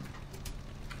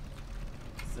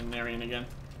Cenarian again.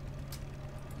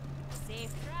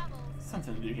 Safe travels.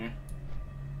 Something to do here.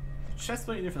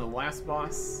 Chestplate needed for the last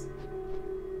boss.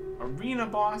 Arena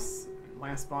boss.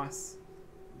 Last boss.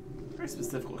 Very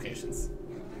specific locations.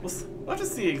 We'll have to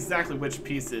see exactly which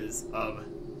pieces of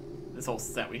this whole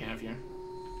set we have here.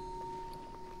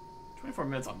 24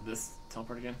 minutes on this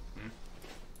teleport again.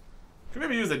 Could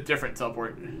maybe use a different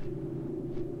teleport.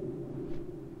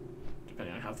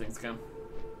 Depending on how things go.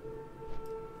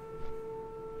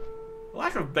 The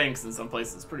lack of banks in some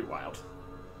places is pretty wild.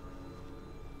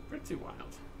 Pretty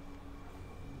wild.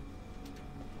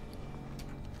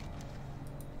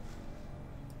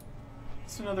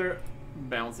 Just another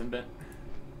balancing bit.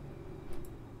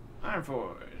 Iron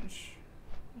Forge.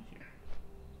 Here.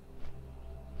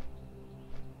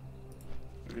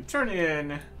 We can turn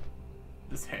in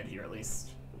this head here at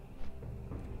least.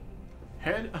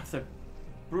 Head of the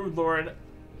Broodlord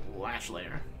Lash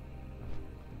Layer.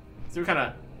 See what kind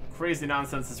of crazy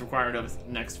nonsense is required of us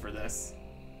next for this.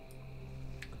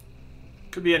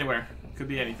 Could be anywhere. Could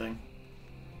be anything.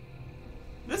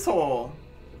 This whole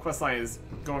questline is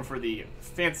going for the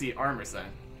fancy armor set.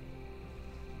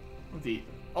 What the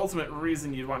ultimate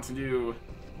reason you'd want to do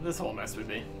this whole mess would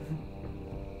be.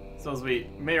 So as we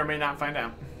may or may not find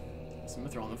out. Some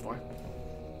mithril on the floor.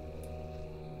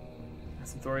 And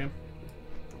some thorium.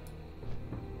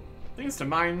 Things to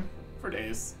mine for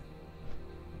days.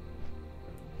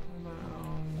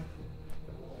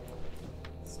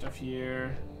 Stuff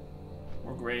here.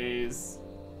 More grays.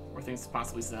 More things to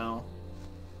possibly sell.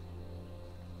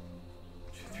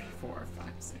 2, 3, 4,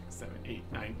 5, 6, 7, 8,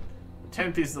 9,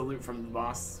 10 pieces of loot from the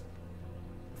boss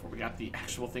before we got the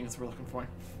actual things we're looking for.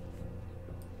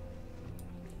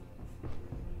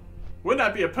 Would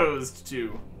not be opposed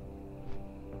to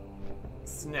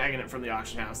snagging it from the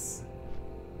auction house.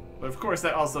 But of course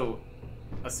that also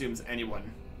assumes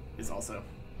anyone is also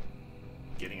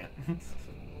getting it.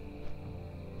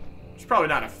 It's probably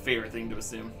not a fair thing to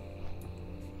assume.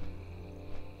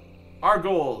 Our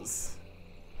goals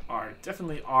are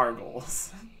definitely our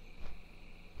goals.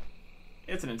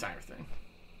 It's an entire thing.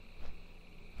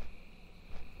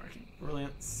 Marking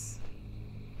Brilliance.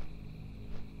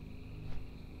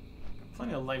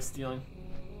 Plenty of life stealing.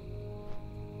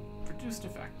 Produced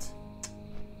effect.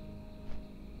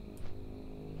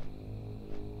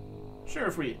 Sure,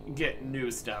 if we get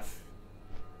new stuff,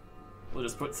 we'll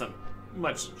just put some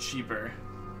much cheaper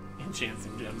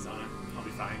enchanting gems on it. I'll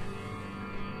be fine.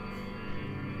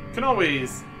 Can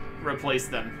always replace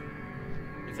them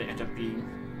if they end up being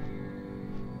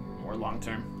more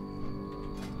long-term.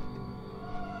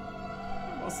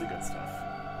 Mostly good stuff.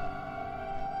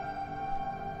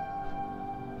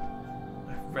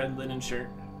 A red linen shirt.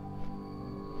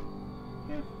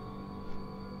 Yeah.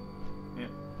 Yeah.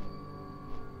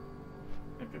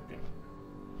 Yep, yep, yep.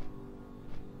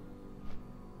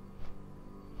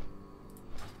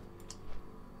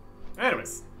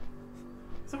 Anyways,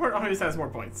 support always has more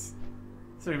points.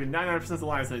 So maybe 99% of the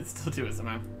lives they'd still do it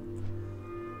somehow.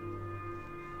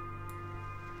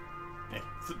 Hey,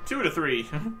 so 2 to 3.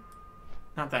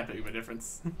 Not that big of a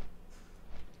difference.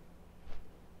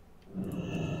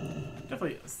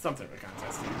 Definitely something of a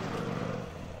contest here.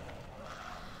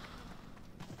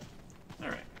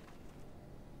 Alright.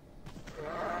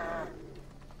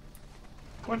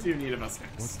 What do you need of us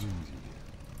next? What do you need?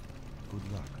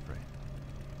 Good luck, friend.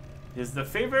 Is the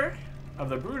favor of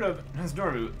the brood of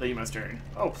Nesdormu that you must earn.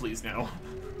 Oh, please no.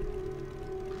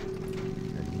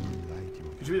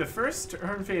 Could you be the first to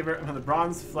earn favor of the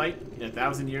bronze flight in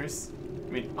 1,000 years?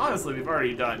 I mean, honestly, we've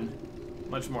already done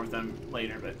much more with them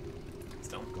later, but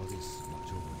still.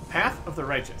 Path of the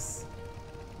Righteous.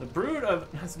 The brood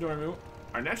of Nesdormu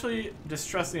are naturally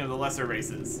distrusting of the lesser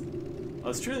races.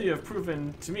 While it's true that you have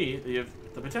proven to me that you have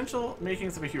the potential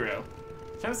makings of a hero,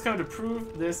 the time has come to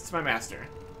prove this to my master.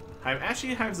 Hive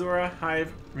Ashi, Hive Zora,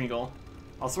 Hive Regal.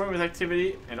 All swarming with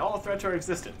activity and all threat to our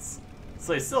existence.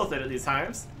 Slay Silithid at these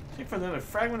hives. Take from them a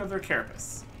fragment of their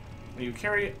carapace. When you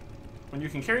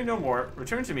can carry no more,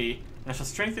 return to me, and I shall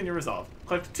strengthen your resolve.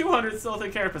 Collect 200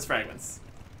 Silithid carapace fragments.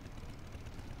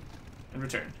 And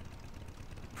return.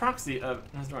 Proxy of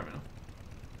Nosdormu.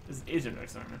 This is Agent of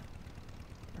Nosdormu.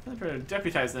 I'm trying to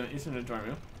deputize them, Agent of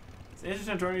Nosdormu. As Agent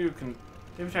of Nosdormu, you can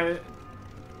deputize.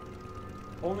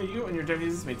 Only you and your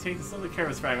deputies may take the Silithid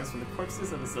carapace fragments from the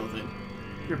corpses of the Silithid.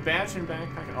 Your badge and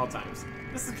backpack at all times.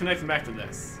 This is connecting back to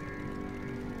this.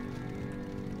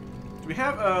 Do we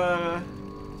have a...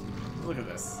 Look at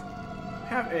this. We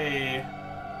have a...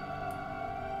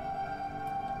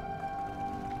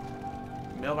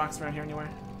 mailbox around here anywhere?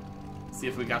 See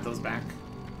if we got those back.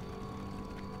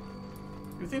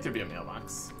 You would think there'd be a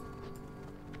mailbox.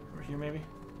 Over here, maybe?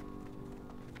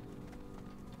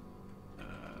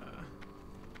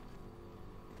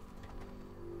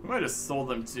 We might have sold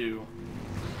them to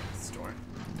the store.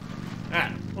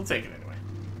 Ah, we'll take it anyway.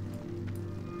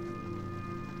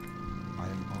 I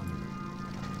am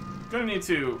honored. Gonna need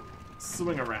to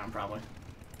swing around, probably.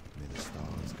 May the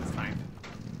stars That's guide fine.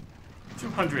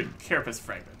 200 carapace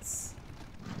fragments.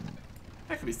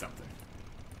 That could be something.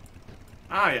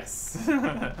 Ah, yes.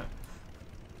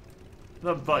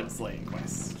 The bug slaying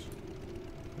quest.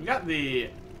 We got the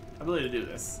ability to do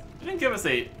this. It didn't give us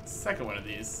a second one of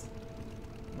these.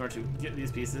 In order to get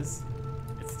these pieces,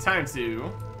 it's time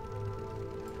to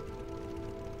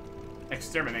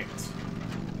exterminate.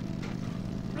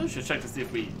 Really should check to see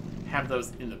if we have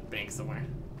those in the bank somewhere.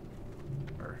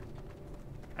 Or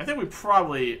I think we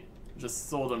probably just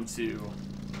sold them to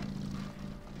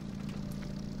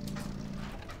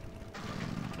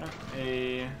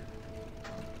a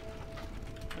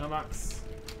mailbox.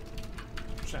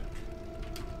 Check.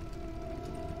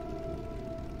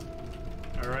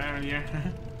 Around here.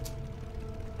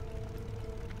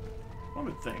 One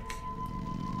would think.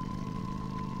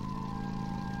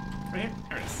 Right here?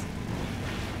 There it is.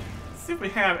 Let's see if we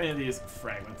have any of these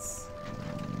fragments.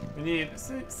 We need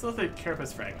Silithid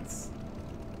carapace fragments.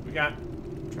 We got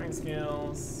trying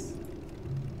scales.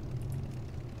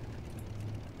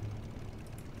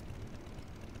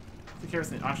 The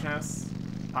carapace in the auction house?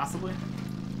 Possibly?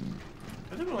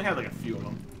 I think we only had like a few of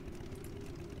them.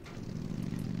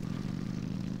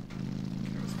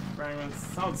 Fragments,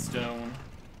 solid stone.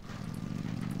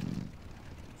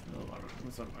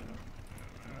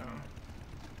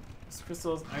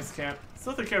 Crystals, ice cap,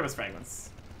 Silithid carapace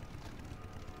fragments.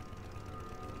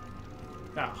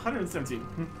 Got 117.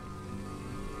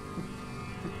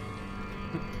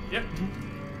 Yep.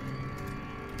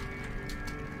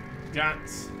 Got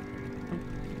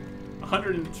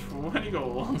 120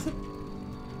 gold.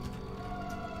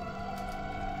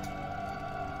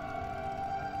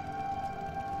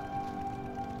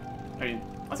 I mean,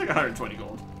 I'll take 120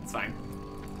 gold. It's fine.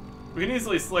 We can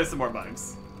easily slay some more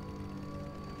bugs.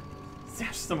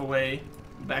 Stash some away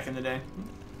back in the day.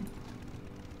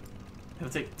 It'll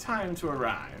take time to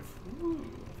arrive. Ooh,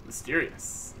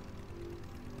 mysterious.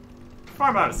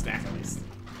 Farm out a stack at least.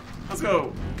 Let's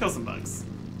go kill some bugs.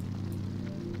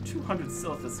 200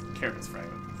 Silithid carapace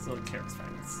fragments. Silithid carapace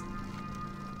fragments.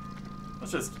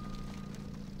 Let's just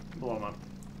blow them up.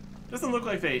 Doesn't look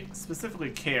like they specifically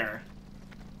care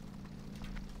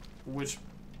which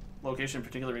location in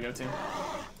particular we go to. I'm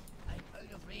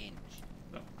out of range.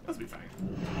 No, that'll be fine.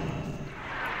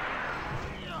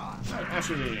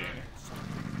 Actually,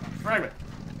 fragment.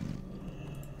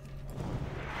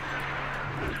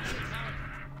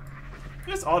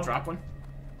 Just all drop one.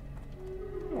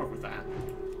 We'll work with that.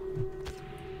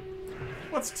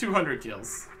 What's 200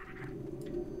 kills?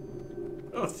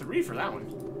 Oh, 3 for that one.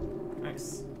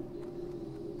 Nice.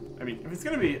 I mean, if it's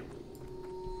gonna be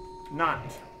not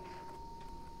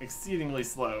exceedingly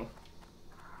slow,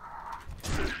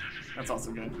 that's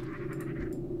also good.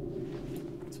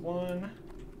 It's 1.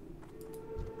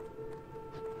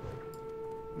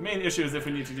 The main issue is if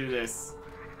we need to do this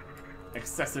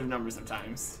excessive numbers of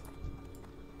times.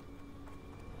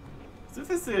 So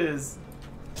this is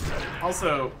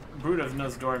also Brood of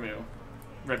Nosdormu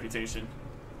reputation.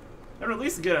 That would at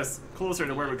least get us closer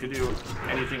to where we could do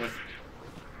anything with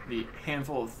the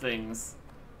handful of things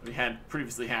we had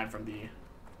previously had from the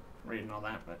raid and all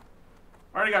that, but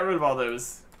I already got rid of all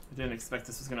those. I didn't expect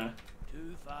this was gonna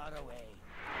Too far away.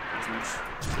 do too much.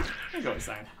 Let me go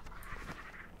inside.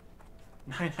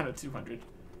 9 out of 200.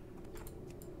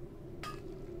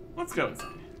 Let's go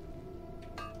inside.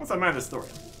 Once I mind the story,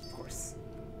 of course.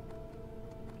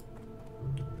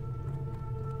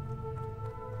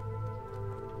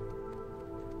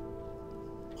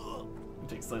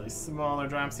 take slightly smaller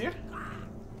drops here.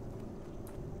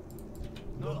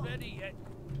 Not ready yet.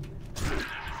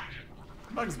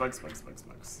 Bugs, bugs, bugs, bugs,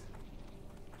 bugs.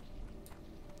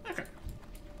 Okay.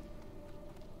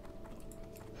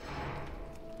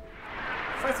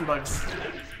 Fight some bugs.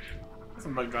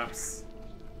 Some bug drops.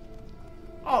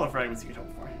 All the fragments you could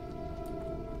hope for.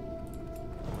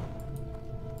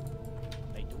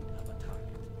 I don't have a target.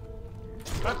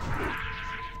 But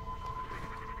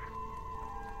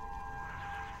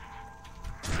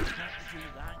Can't do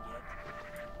that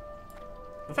yet.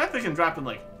 the fact they can drop in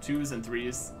like 2s and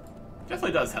 3s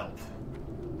definitely does help.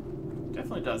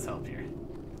 Definitely does help here.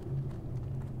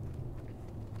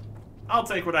 I'll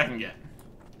take what I can get.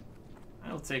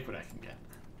 I'll take what I can get.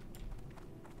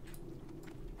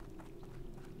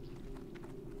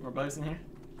 More bugs in here?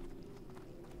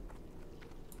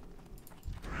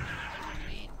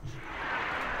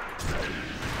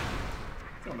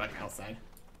 Going back outside.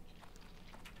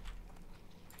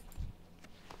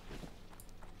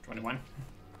 21.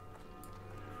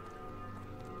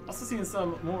 Also seeing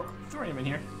some more thorium in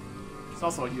here. It's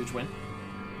also a huge win.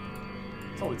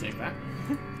 Totally take that.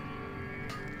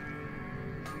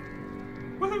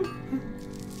 Woohoo!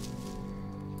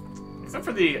 Except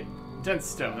for the dense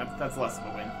stone, that's less of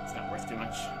a win. It's not worth too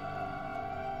much.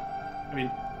 I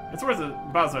mean, it's worth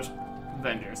about as much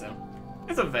vendor, so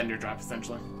it's a vendor drop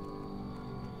essentially.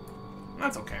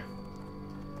 That's okay.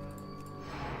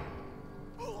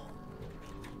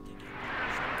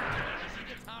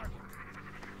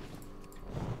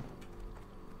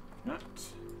 Not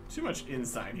too much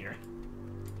inside here.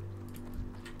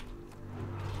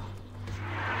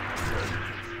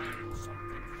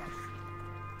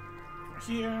 Over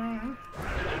here.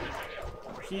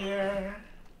 Over here.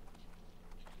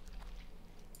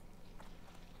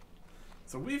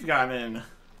 So we've gotten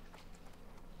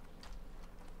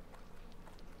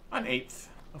an eighth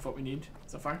of what we need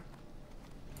so far.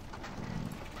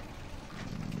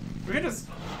 We can just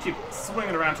keep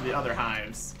swinging around to the other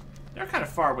hives. They're kind of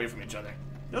far away from each other.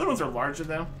 The other ones are larger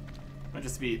though. Might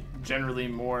just be generally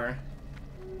more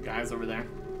guys over there.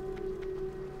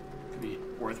 Could be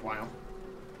worthwhile.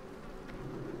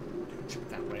 Chip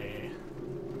that way.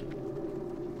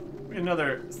 We have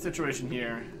another situation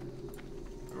here.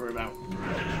 Worry about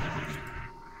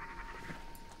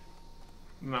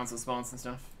amounts of spawns and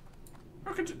stuff.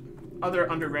 Or could other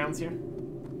undergrounds here?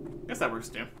 Guess that works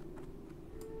too.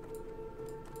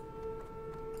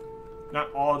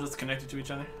 Not all just connected to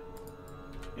each other.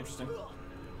 Interesting.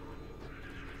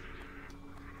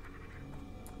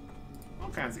 All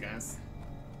kinds of guys.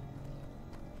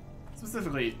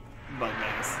 Specifically, bug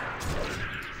guys.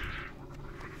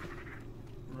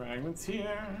 Fragments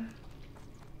here.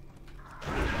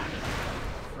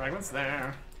 Fragments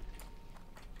there.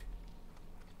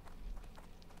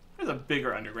 There's a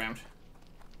bigger underground.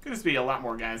 Could just be a lot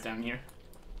more guys down here.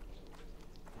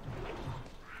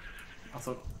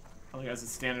 Also, all the guys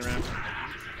just standing around.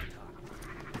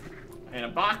 And a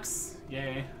box.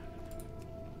 Yay.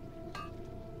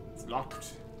 It's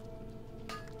locked.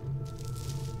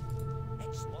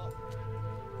 It's locked.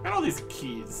 Got all these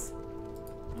keys.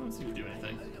 I don't see you do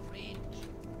anything. Out of range.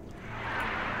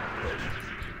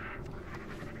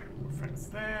 More friends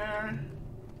there.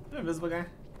 Is that an invisible guy?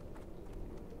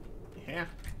 Yeah.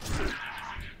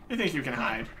 You think you can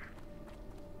hide?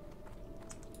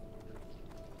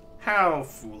 How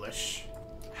foolish.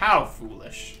 How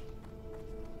foolish.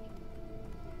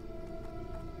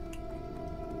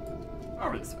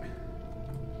 Over this way.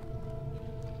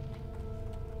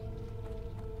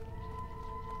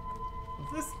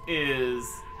 This is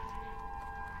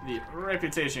the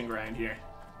reputation grind here.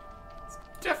 It's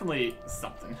definitely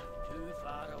something. Too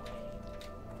far away.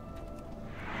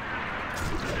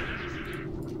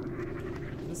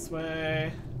 This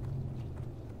way.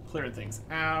 Clearing things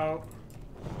out.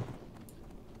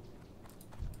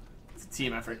 It's a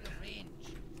team effort. Out of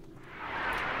range.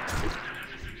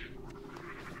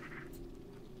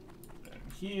 Down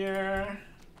here.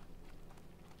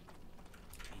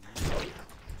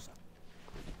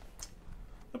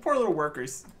 The poor little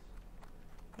workers.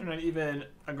 They're not even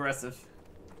aggressive.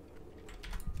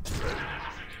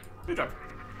 We dropped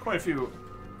quite a few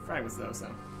fragments though, so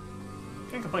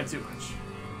can't complain too much.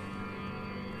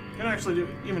 Can actually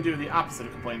even do the opposite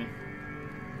of complaining.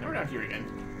 Now we're down here again.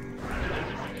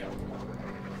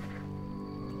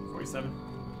 47.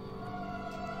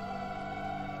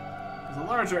 There's a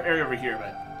larger area over here,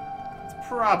 but it's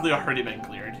probably already been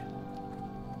cleared.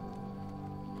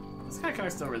 This guy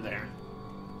connects over there.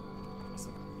 There's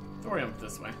some thorium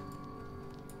this way.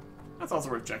 That's also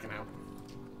worth checking out.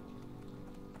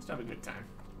 Just have a good time.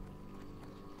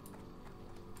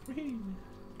 Whee!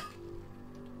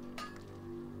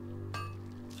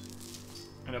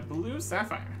 And a blue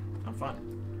sapphire. How fun.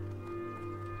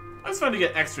 It's fun to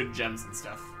get extra gems and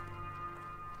stuff.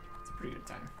 It's a pretty good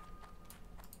time.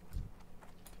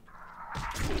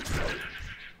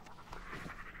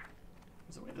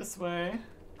 There's a way this way.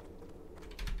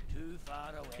 Too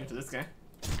far away. Get to this guy.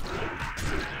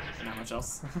 And not much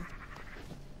else.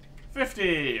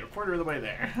 50! A quarter of the way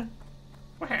there.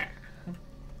 Wah!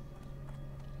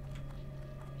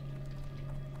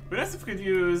 But nice if we could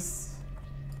use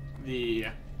the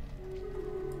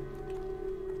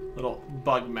little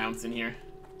bug mounts in here.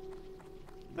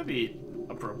 That'd be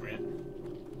appropriate.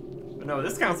 But no,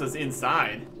 this counts as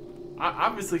inside. I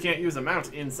obviously can't use a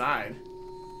mount inside.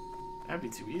 That'd be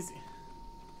too easy.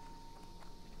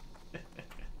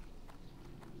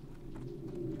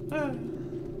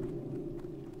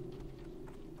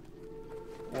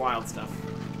 Wild stuff.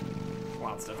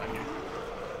 Wild stuff out here.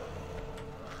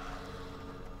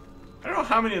 I don't know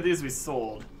how many of these we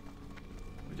sold.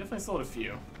 We definitely sold a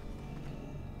few.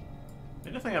 They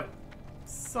definitely have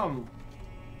some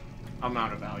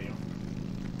amount of value.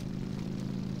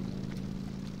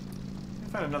 I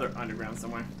can find another underground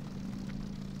somewhere.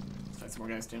 Let's find some more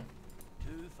guys too.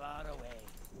 Too far away.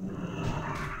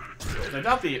 I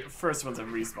doubt the first ones have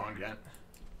respawned yet.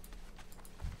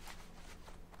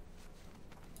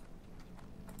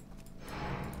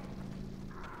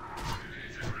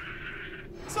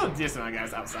 Still a decent amount of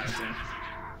guys outside too.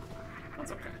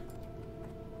 That's okay.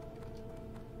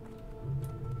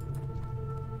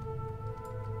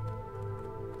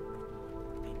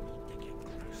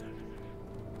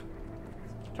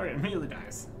 Target immediately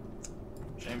dies.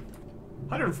 Shame.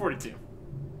 142.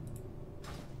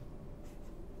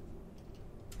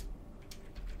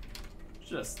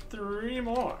 Just 3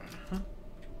 more.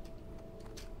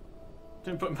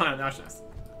 Didn't put mine on Anachronist.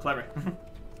 Clever.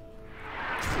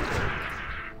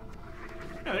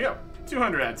 Yeah, there you go.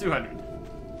 200 out of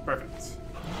 200. Perfect.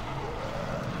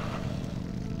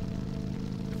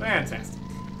 Fantastic.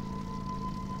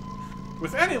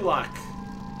 With any luck,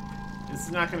 it's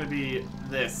not going to be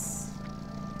this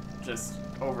just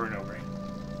over and over.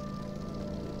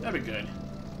 That'd be good.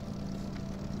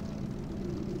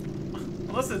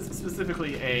 Unless it's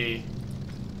specifically a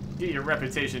get your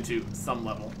reputation to some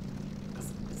level.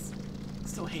 Because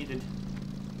it's still hated.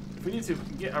 If we need to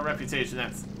get a reputation,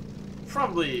 that's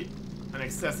probably an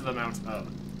excessive amount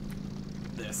of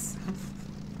this.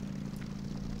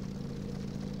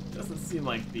 Doesn't seem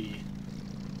like the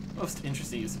most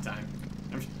interesting use of time.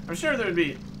 I'm sure there would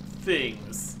be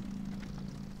things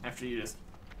after you just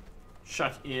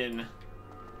chuck in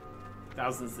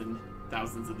thousands and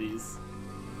thousands of these.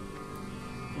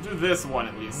 We'll do this one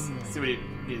at least. See what he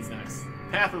needs next.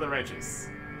 Path of the Righteous.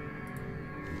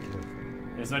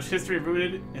 There's much history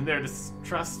rooted in their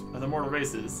distrust of the mortal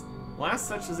races. Last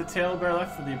such is a tale bear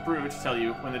left for the brew to tell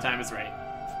you when the time is right.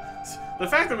 The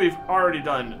fact that we've already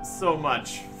done so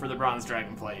much for the Bronze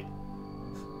Dragon Plate,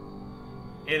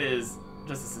 it is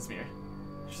just a smear.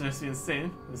 Should this be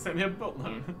insane? They sent me a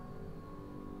boatload.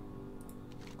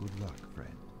 Good luck,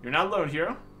 friend. You're not alone,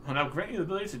 hero. I'll now grant you the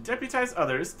ability to deputize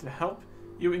others to help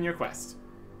you in your quest.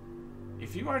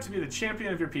 If you are to be the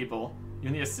champion of your people,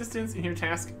 you'll need assistance in your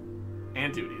task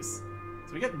and duties.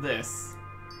 So we get this.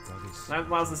 That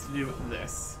allows us to do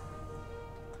this.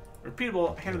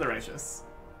 Repeatable Hand of the Righteous.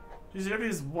 Choose your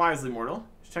deputies wisely, mortal.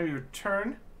 Each time you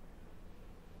return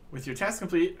with your task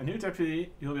complete, a new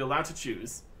deputy you'll be allowed to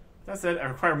choose. That said, I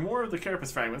require more of the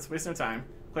carapace fragments. Waste no time.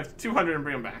 Collect 200 and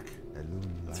bring them back.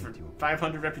 That's for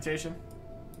 500 reputation.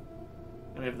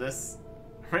 And we have this.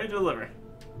 Ready to deliver.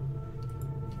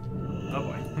 Oh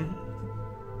boy.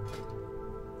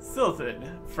 Silted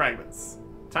fragments.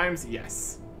 Times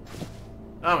yes.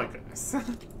 Oh my goodness.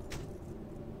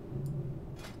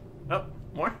 Oh,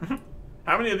 more?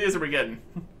 How many of these are we getting?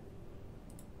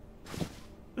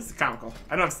 This is comical.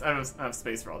 I don't have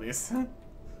space for all these.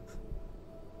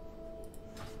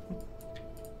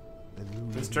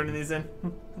 Just turning these in.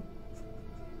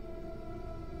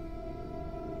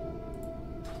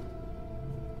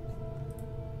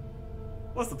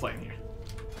 What's the plan here?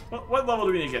 What level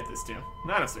do we need to get this to?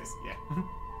 Not enough space. Yeah.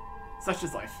 Such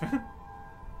is life. So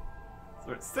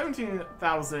we're at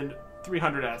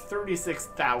 17,300 out of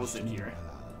 36,000 here.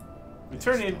 We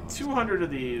turn in 200 of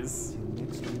these.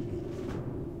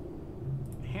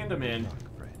 Hand them in.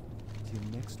 Till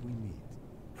next we meet.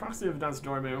 Proxy of Dan's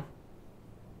Dormu.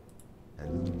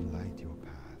 Illuminate your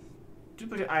path.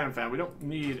 Duplicate item found. We don't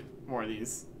need more of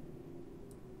these.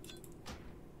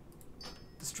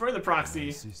 Destroy the proxy.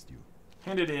 Assist you.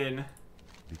 Hand it in.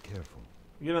 Be careful.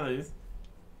 We get none of these.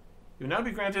 You will now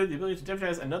be granted the ability to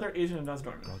deputize another agent of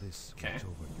Anachronist. Goddess, Okay. watch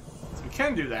over you. So we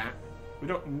can do that. We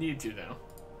don't need to, though.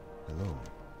 Hello.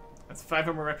 That's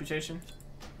 5 more reputation.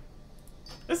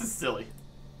 This is silly.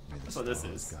 May the That's what this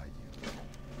stars is. guide you.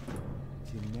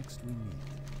 Till next we meet.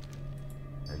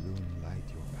 Illuminate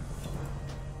your path.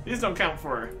 These don't count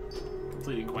for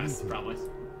completing quests, probably.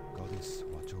 Goddess,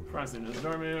 watch over Proxy to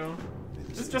Dormu. you.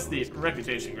 This is just the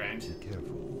reputation grind. Be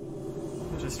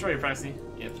careful. Destroy your proxy.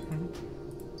 Yep.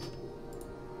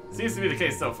 Seems to be the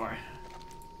case so far.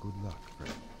 Good luck,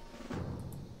 friend.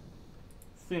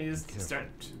 Please Careful.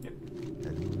 start. Yep.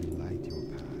 Illuminate your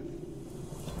path.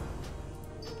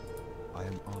 I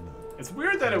am honored. It's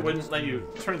weird that it wouldn't let you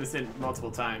turn this in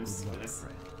multiple times. Good For luck, this.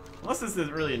 friend. Unless this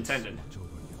is really intended. Watch over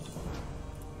you.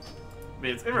 I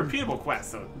mean, it's a repeatable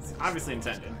quest, so it's obviously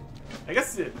intended. I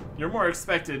guess you're more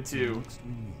expected to Next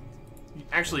we meet.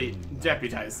 actually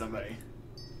deputize somebody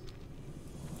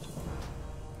Can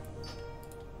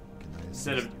I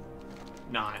instead assist of you?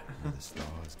 not. May the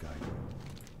stars guide you.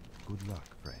 Good luck,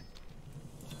 friend.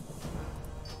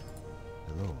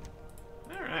 Hello.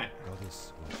 Alright.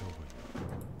 Goddess, watch over you.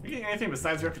 You getting anything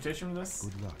besides reputation from this?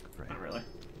 Good luck, friend. Not really.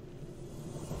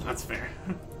 That's fair.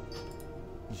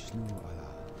 Ishnu Allah.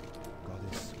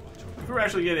 Goddess, watch over If you. we're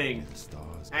actually getting May the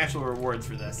stars guide actual rewards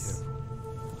for this, you.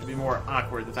 it'd be more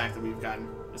awkward the fact that we've gotten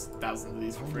just thousands of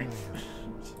these for free.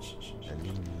 Illuminate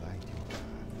your path.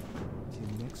 Till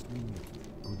next we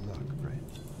meet. Good luck, friend.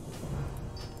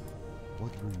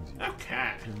 What brings you?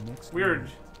 Okay. Till next we Weird.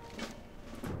 meet.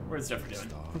 Weird stuff we're The doing.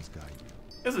 stars guide you.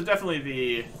 This is definitely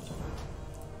the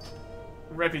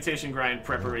reputation grind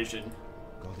preparation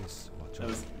Goddess, watch that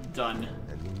over was you. done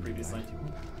Illuminate previously. your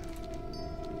path.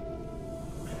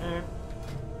 Okay.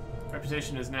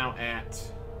 Reputation is now at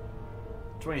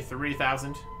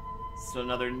 23,000. So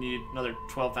another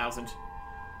 12,000.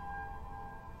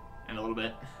 And a little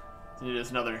bit. So need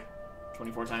this another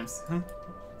 24 times.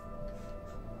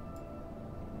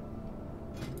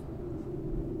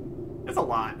 It's a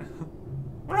lot.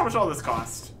 Wonder how much all this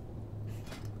cost.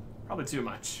 Probably too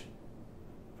much.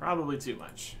 Probably too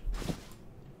much.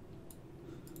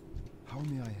 How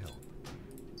may I help?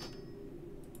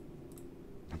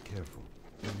 Be careful.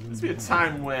 This would be a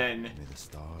time when May the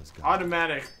stars guide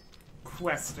automatic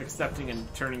quest accepting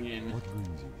and turning in you. What brings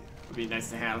you here? would be nice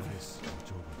to have. Goddess,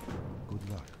 watch over you. Good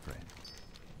luck, friend.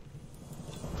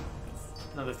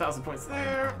 Another 1,000 points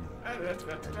there. Illuminate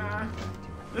your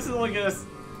This is only get us.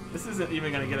 This isn't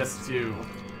even gonna get us to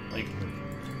like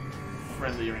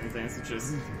friendly or anything. This is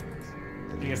just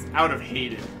getting us out of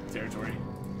hated territory.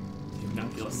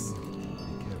 Innocuous. Be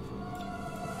careful.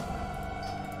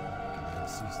 Can I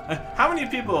assist you? How many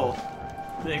people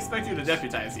do they expect you to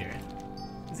deputize here?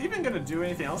 Is he even gonna do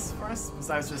anything else for us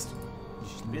besides just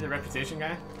be the reputation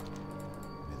guy?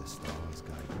 May the stars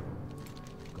guide you.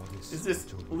 Goddess, Is this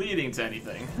watch over you. leading to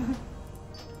anything? Can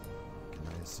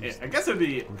I assist I guess it would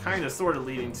be kind of sort of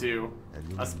leading to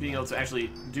us being able to actually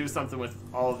do something with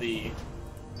all the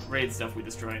raid stuff we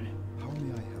destroyed. you? How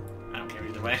may I help? I don't care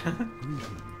either way. Greetings.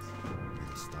 May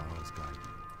the stars guide you.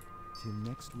 Till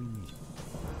next we meet.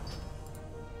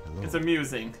 Hello. It's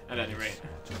amusing, at any rate.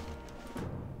 Watch over you.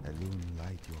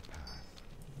 Illuminate your path.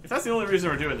 If that's the only reason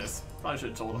we're doing this, probably should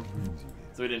have told him. What brings you here?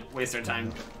 So we didn't waste our time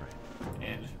Good luck, friend.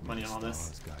 and money on all this.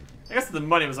 Stars guide you. I guess the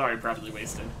money was already probably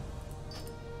wasted.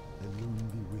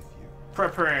 Illumin be with you.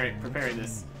 Preparing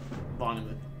this long in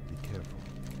the Be careful.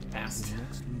 past. Till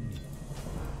next we meet.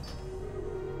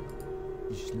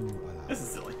 Ishnu Allah. This is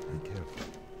silly. Be careful.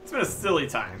 It's been a silly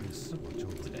time Goddess, watch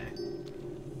over you. today.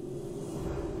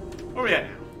 Where are we at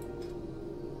now?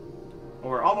 Oh,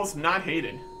 we're almost not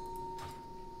hated.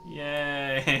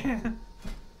 Yay.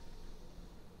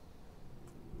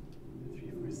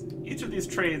 Each of these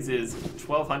trades is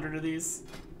 1,200 of these.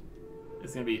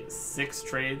 It's gonna be 6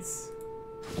 trades.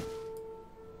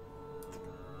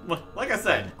 Like I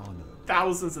said, Honor.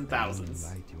 thousands and thousands.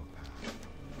 Illuminate your path.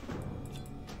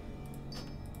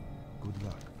 Good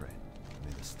luck, friend.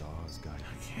 May the stars guide you.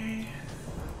 Okay.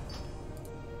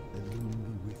 Illumin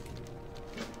be with you.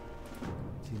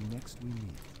 Till next we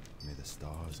meet. May the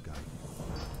stars guide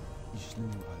you. Ishnu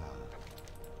Allah.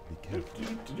 Be careful.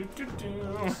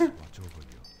 Goddess, watch over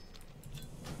you.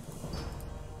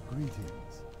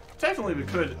 Greetings. Technically, we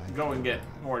could go and get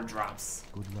more drops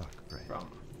Good luck, friend. from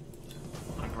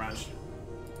my garage.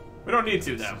 We don't need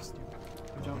to, though. Assist you.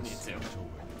 We don't Goddess, need to. watch over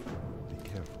you. Be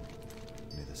careful.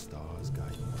 May the stars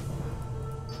guide you.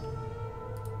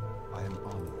 I am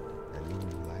honored.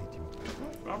 Illuminate your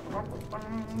path.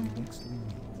 Till next we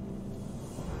meet.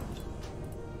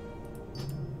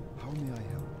 How may I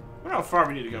help? I wonder how far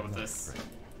we need to go with this.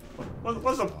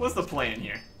 What's the plan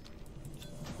here?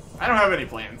 I don't have any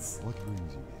plans. What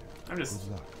brings you here? I'm just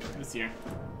here.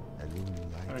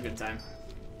 Have a good time.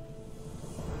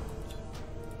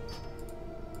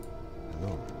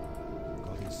 Hello,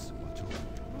 goddess, watch over you.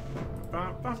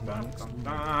 Ba, ba, ba, Next ba, we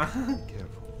ba. meet, be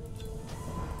careful.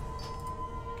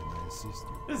 Can I assist you?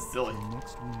 This is silly. Till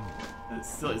next we meet, This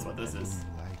is silly is what this is.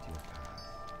 light your path.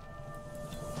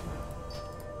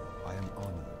 I am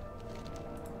honored.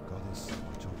 Goddess,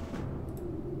 watch over you.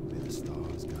 May the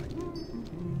stars guide you.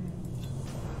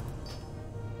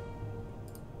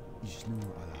 Ishnu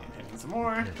Allah. Hitting some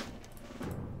more.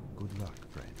 Good luck,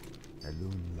 friend.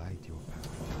 Alone light your path.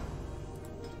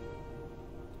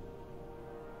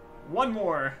 One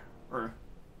more, or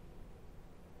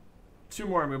 2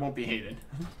 more, and we won't be hated.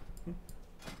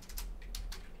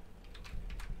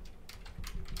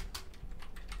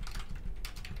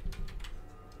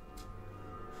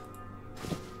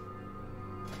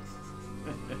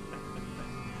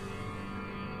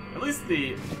 At least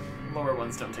the lower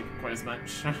ones don't take quite as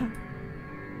much.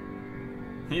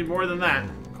 Need more than that.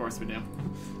 Of course we do.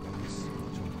 Goddess,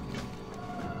 watch over you.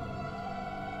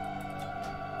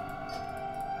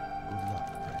 Good luck,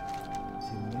 friend.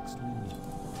 Till next we meet.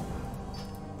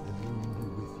 Alone be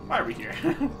with you. Why are we here?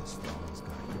 May the stars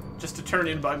guide you. Just to turn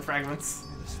in bug fragments.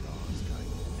 May the stars guide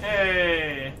you.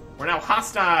 Hey! We're now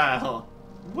hostile!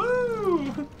 Woo!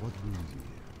 What brings you here?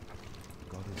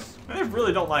 Goddess, They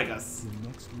really don't like us. till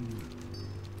next we meet.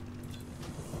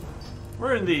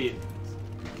 We're in the...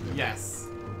 Yes.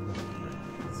 Good luck,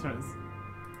 friend. So it's-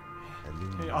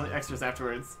 Alone hey, all the extras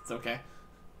afterwards. It's okay.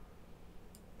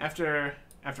 After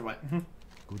what? good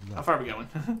How luck. far are we going?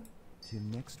 Till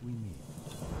next we meet.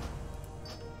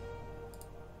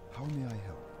 How may I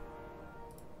help?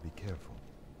 Be careful.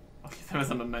 Okay, that was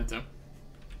a memento.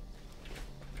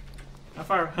 How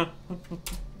far?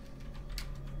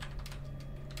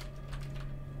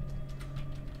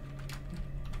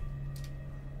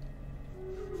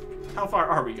 How far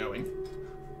are we going?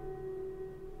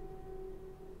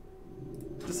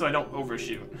 Just so I don't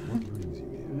overshoot. What brings you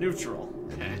here? Neutral.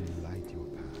 Okay. Alone light your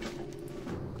path.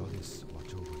 Goddess,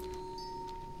 watch over you.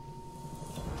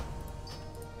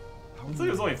 How Looks like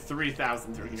it was only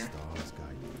 3,000 through may the here. stars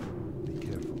guide you. Be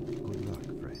careful. Good luck,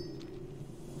 friend.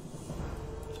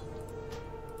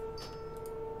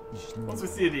 Ishnu Once we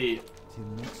see the till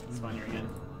next we spawn here meet. again.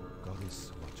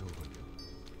 Goddess, watch over you.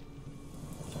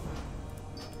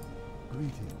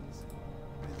 Greetings.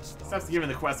 May the stars Stops giving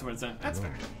the quest when it's done. That's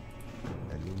fair.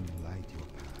 alone light your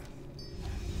path.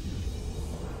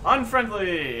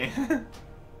 Unfriendly!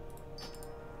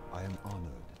 I am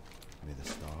honored. May the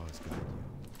stars guide you.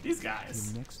 These guys.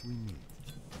 Till next we meet.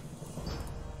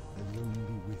 Alone be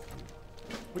with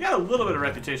you. We got a little bit of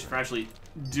reputation for actually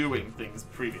doing things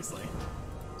previously.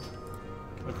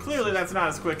 But clearly that's not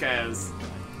as quick as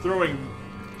throwing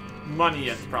money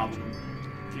at the problem.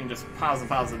 Getting just piles and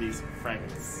piles of these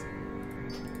fragments.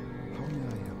 How may I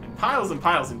help? And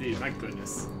piles indeed, my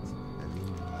goodness.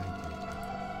 Alone light your path.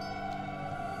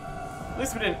 At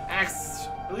least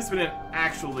we didn't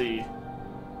actually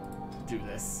do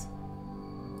this.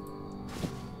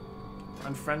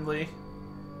 Unfriendly.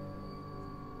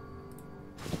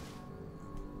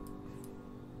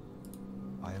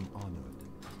 I am honored.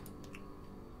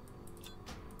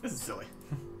 This is silly.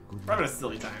 Good We're having a luck.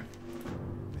 silly time.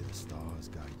 May the stars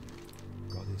guide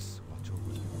you. Goddess, watch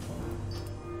over you.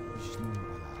 Ishnu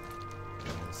Allah.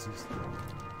 May I assist you.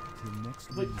 Till next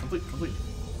we Complete, meet. complete.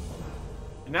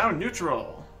 And now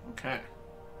neutral. Okay.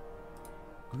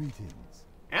 Greetings.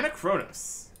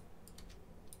 Anachronist.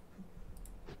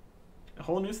 A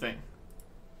whole new thing.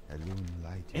 Alone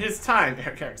light It your is time,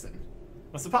 Eric Erickson.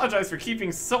 Must apologize for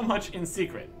keeping so much in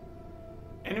secret.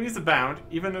 Enemies abound,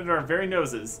 even under our very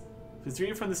noses. Please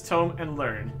read from this tome and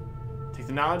learn. Take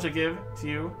the knowledge I give to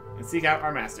you and seek out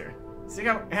our master. Seek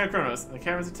out Anachronist and the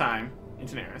caverns of time in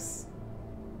Daenerys.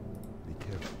 Be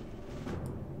careful.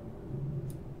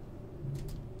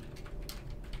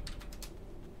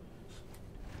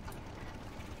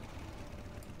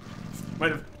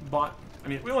 Might have bought. I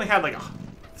mean, we only had like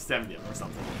 70 of them or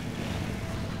something.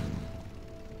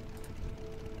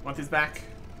 Want these back?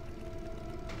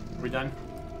 Are we done?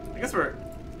 I guess we're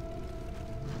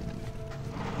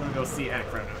gonna go see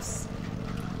Anachronist.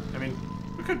 I mean,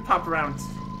 we could pop around.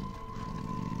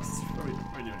 What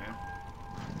are we doing now?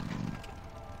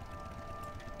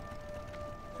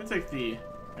 Could take the.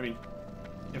 I mean,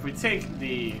 if we take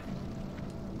the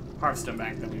Hearthstone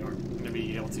back, then we aren't gonna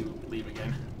be able to leave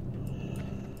again.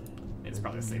 It's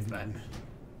probably a safe bet.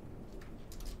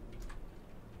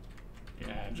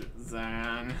 Yeah,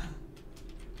 Zan.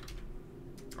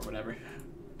 Or whatever. May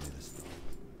the stars.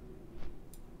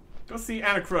 Go see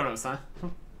Anachronist, huh?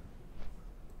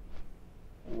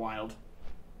 wild.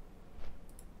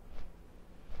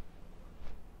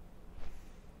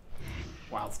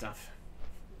 Wild stuff.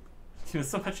 He was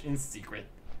so much in secret.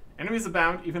 Enemies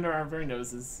abound, even under our very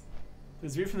noses.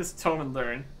 Please read from this tome and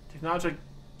learn. Take knowledge I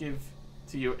give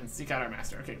to you and seek out our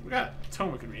master. Okay, we got a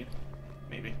tome we can read.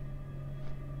 Maybe.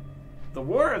 The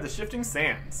War of the Shifting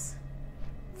Sands.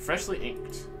 Freshly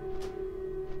inked.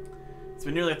 It's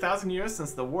been nearly 1,000 years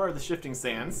since the War of the Shifting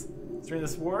Sands. During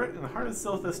this war, in the heart of the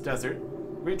Silithus Desert,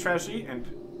 great tragedy and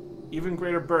even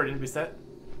greater burden beset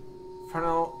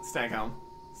Farnell Staghelm.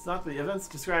 It's not the events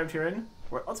described herein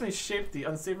were ultimately shaped the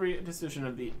unsavory decision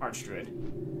of the Archdruid.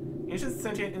 Ancient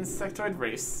sentient insectoid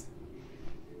race.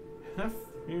 Enough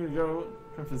for you to go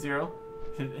from zero.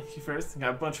 You first got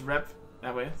a bunch of rep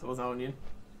that way, so it wasn't all we need.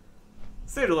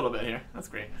 Saved a little bit here. That's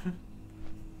great.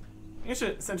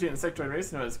 Ancient sentient insectoid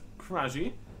race known as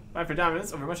Kraji, by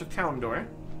predominance over much of Kalimdor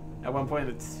at one point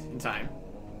in time.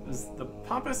 It was the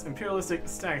pompous imperialistic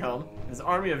Staghelm and his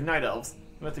army of night elves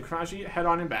who met the Kraji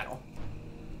head-on in battle.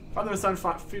 Father and son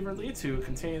fought feverishly to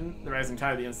contain the rising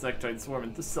tide of the insectoid swarm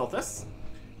in Silithus,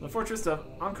 the fortress of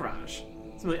Anchorage.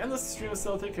 Simply endless stream of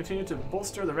Silithid continued to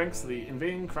bolster the ranks of the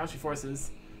invading Karachi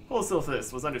forces. Whole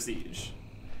Silithus was under siege.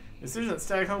 A decision that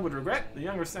Staghelm would regret, the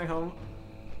younger Staghelm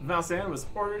Malsan was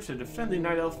ordered to defend the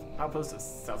Night Elf outpost of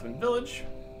Southwind Village.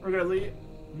 Regrettably,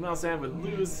 Malsan would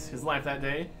lose his life that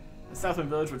day, and Southwind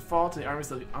Village would fall to the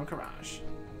armies of the Anchorage.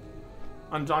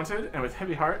 Undaunted and with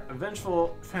heavy heart, a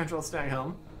vengeful Fandral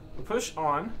Staghelm would push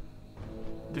on.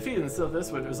 Defeat in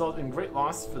Silithus would result in great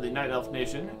loss for the Night Elf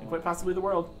nation, and quite possibly the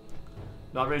world.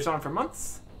 Battle raged on for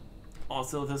months. All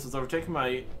Silithus was overtaken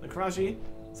by the Karaji.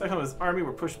 Staghelm's army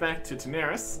were pushed back to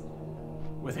Daenerys.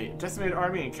 With a decimated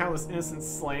army and countless innocents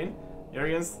slain, the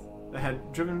arrogance that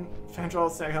had driven Fandral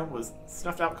Staghelm was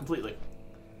snuffed out completely.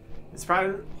 His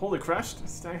pride wholly crushed,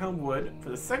 Staghelm would, for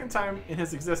the second time in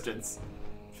his existence,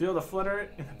 feel the flutter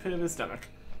in the pit of his stomach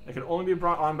that could only be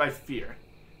brought on by fear.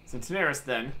 So Daenerys,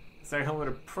 then, Staghelm would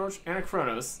approach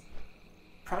Anachronist,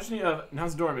 progeny of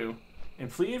Nazdormu, and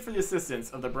plead for the assistance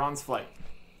of the Bronze Flight.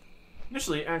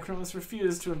 Initially, Anachronist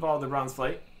refused to involve the Bronze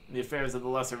Flight in the affairs of the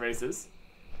lesser races.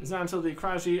 It was not until the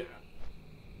Kraji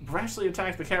brashly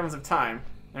attacked the Caverns of Time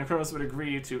that Anachronist would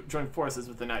agree to join forces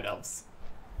with the Night Elves.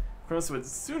 Anachronist would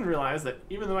soon realize that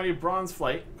even the mighty Bronze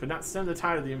Flight could not stem the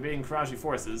tide of the invading Karaji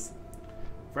forces.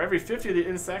 For every 50 of the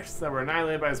insects that were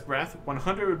annihilated by his breath,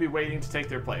 100 would be waiting to take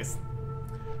their place.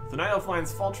 With the Night Elf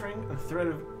lines faltering and the threat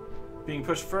of being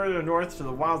pushed further north to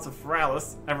the wilds of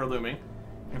Feralis ever looming,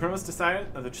 Anachronist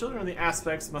decided that the children of the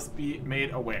Aspects must be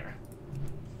made aware.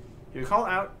 He would call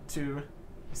out to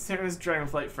Sarah's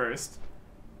Dragonflight first.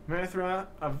 Merithra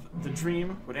of the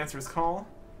Dream would answer his call.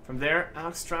 From there,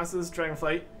 Alexstras's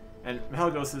Dragonflight and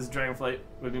Malagos's Dragonflight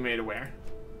would be made aware.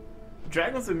 The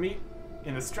dragons would meet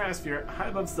in the stratosphere high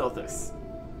above Silithus,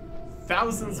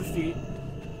 thousands of feet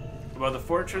above the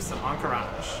fortress of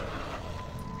Anchorage.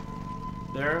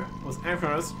 There was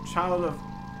Anachronist, child of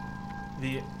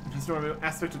the Nazdormu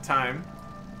aspect of time.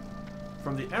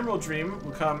 From the Emerald Dream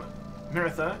would come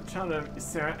Meritha, child of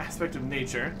Ysera, aspect of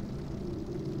nature.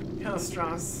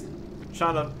 Helistras,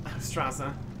 child of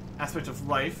Alexstrasa, aspect of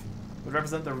life, would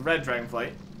represent the red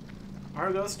dragonflight.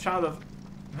 Argos, child of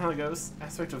Malagos,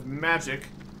 aspect of magic,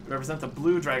 would represent the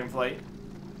blue dragonflight.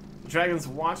 The dragons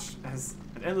watched as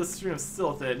an endless stream of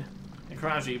Silithid and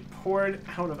Karaji poured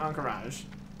out of Anchorage.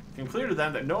 It became clear to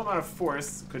them that no amount of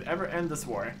force could ever end this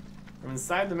war. From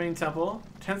inside the main temple,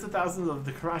 tens of thousands of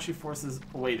the Karashi forces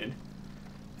awaited.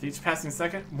 With each passing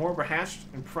second, more were hatched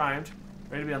and primed,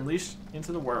 ready to be unleashed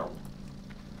into the world.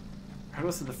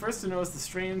 Argos was the first to notice the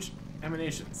strange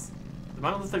emanations. The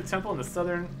monolithic temple in the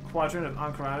southern quadrant of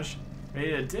Anchorage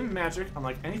radiated a dim magic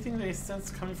unlike anything they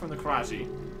sensed coming from the Karaji.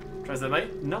 Try as they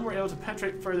might, none were able to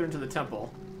penetrate further into the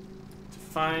temple to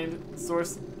find the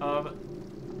source of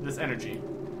this energy.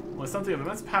 Only something of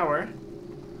immense power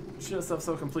could shield itself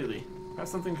so completely. Perhaps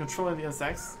something controlling the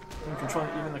insects, and controlling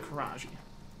even the Karaji.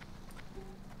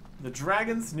 The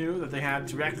dragons knew that they had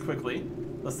to react quickly,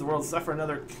 lest the world suffer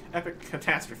another epic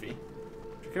catastrophe.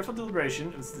 After careful deliberation,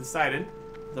 it was decided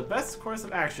that the best course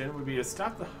of action would be to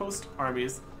stop the host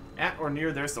armies at or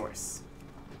near their source.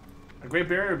 A great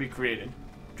barrier would be created,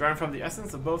 drawing from the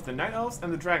essence of both the Night Elves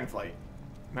and the Dragonflight.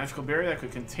 A magical barrier that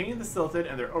could contain the Silithid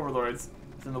and their overlords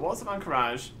within the walls of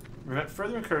Anchorage and prevent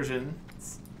further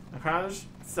incursions. Anchorage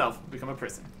itself would become a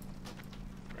prison.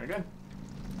 Very good.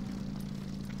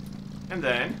 And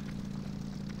then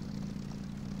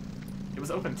it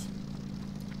was opened.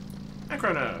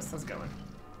 Anachronist, how's it going?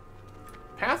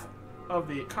 Path of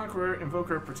the Conqueror,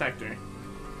 Invoker, Protector.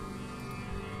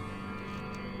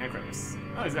 Anachronist.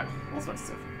 Oh, he's got all sorts of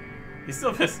stuff. He's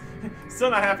still pissed. Still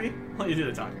not happy? Well, you do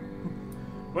the talking.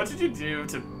 What did you do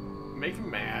to make him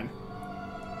mad?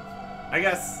 I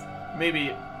guess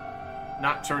maybe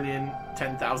not turn in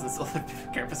 10,000 silver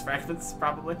carapace fragments,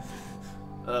 probably.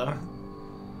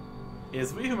 It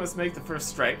is we who must make the first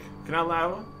strike. Cannot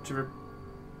allow to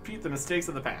repeat the mistakes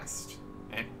of the past.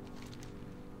 Eh.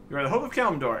 You are the hope of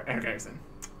Kalimdor, Eric Erickson.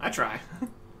 I try. In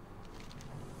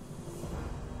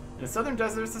the southern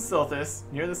deserts of Silthus,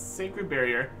 near the sacred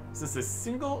barrier, exists a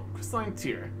single crystalline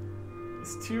tear.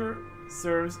 This tear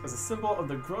serves as a symbol of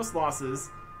the gross losses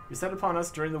beset upon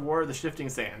us during the War of the Shifting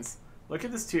Sands. Look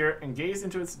at this tear and gaze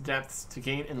into its depths to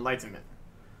gain enlightenment.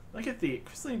 Look at the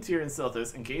crystalline tear in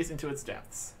Silthus and gaze into its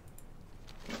depths.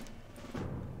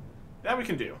 That we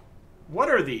can do. What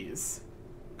are these?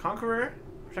 Conqueror,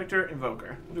 Protector,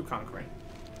 Invoker. We'll do Conqueror.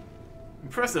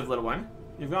 Impressive, little one.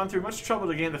 You've gone through much trouble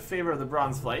to gain the favor of the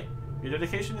Bronze Flight. Your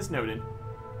dedication is noted.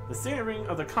 The Signet Ring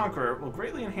of the Conqueror will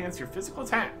greatly enhance your physical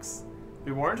attacks.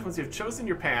 Be warned, once you have chosen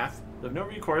your path, you have no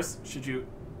recourse should you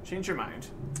change your mind.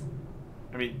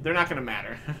 I mean, they're not going to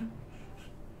matter.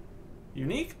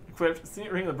 Unique, equipped,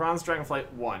 Signet Ring of the Bronze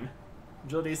Dragonflight 1.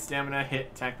 Agility, stamina,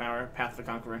 hit, attack power, path of the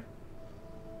Conqueror.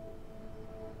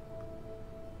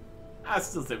 I'd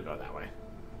still say we go that way.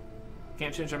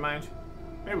 Can't change our mind?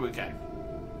 Maybe we can.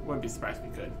 Wouldn't be surprised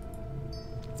if we could.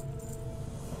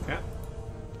 Okay.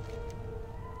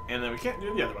 And then we can't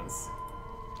do the other ones.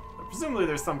 But presumably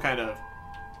there's some kind of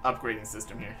upgrading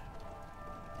system here.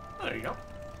 Oh, there you go.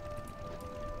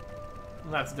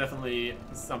 Well, that's definitely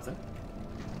something.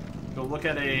 Go look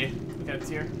at a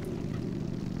tier.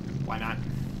 Why not?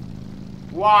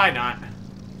 Why not?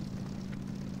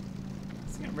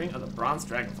 Signet Ring of the Bronze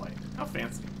Dragonflight. How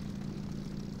fancy.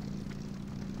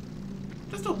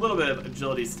 Just a little bit of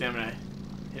agility, stamina,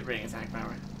 hit rating, attack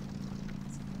power.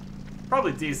 It's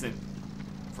probably decent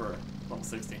for level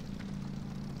 60.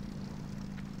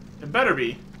 It better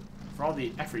be, for all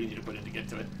the effort you need to put in to get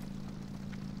to it.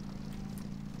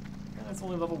 Yeah, that's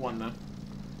only level 1 though.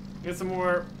 Get some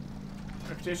more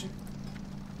reputation.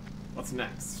 What's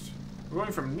next? We're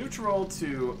going from neutral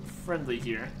to friendly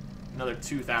here. Another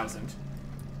 2,000.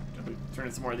 Turn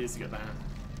in some more of these to get that.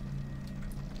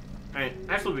 I mean,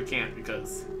 actually we can't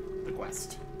because the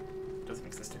quest doesn't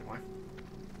exist anymore.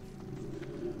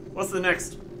 What's the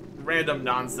next random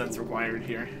nonsense required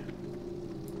here?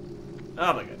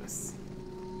 Oh my goodness.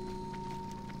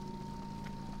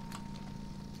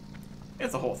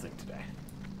 It's a whole thing today.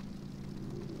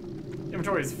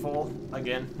 Inventory is full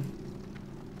again.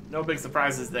 No big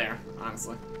surprises there,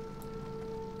 honestly.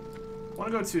 I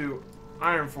want to go to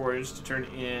Ironforge to turn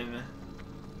in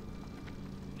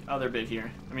the other bit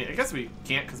here. I mean, I guess we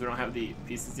can't because we don't have the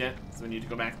pieces yet, so we need to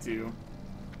go back to.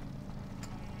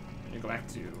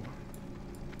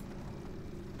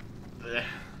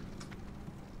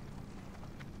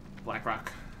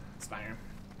 Blackrock Spire,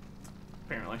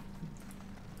 apparently.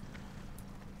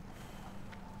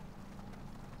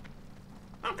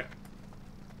 Okay.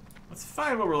 Let's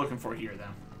find what we're looking for here, though.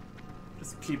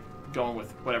 Just keep going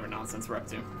with whatever nonsense we're up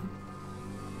to.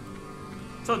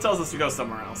 So it tells us to go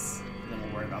somewhere else, and then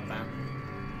we'll worry about that.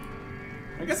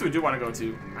 I guess we do want to go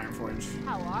to Ironforge.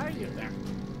 How are you? Get there.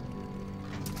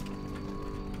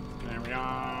 There we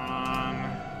are.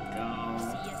 Go.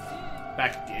 See you soon.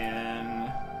 Back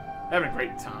again. Having a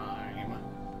great time.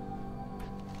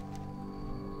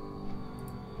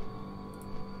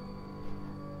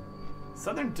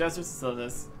 Southern deserts of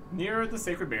this, near the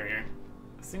sacred barrier,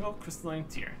 a single crystalline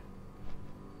tear.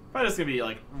 Probably just gonna be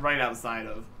like right outside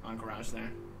of Anchorage there.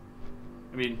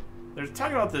 I mean, they're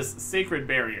talking about this sacred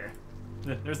barrier.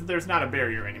 There's not a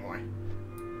barrier anymore.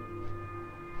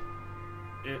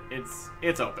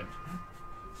 It's open.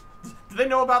 Do they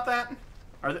know about that?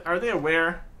 Are they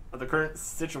aware of the current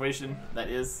situation that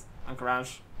is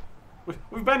Anchorage?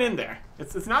 We've been in there.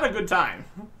 It's not a good time.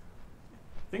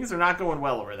 Things are not going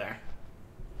well over there.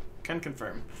 Can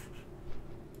confirm.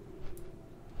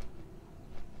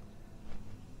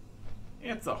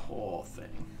 It's a whole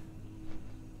thing.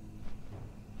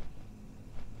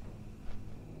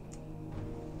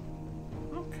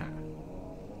 Okay.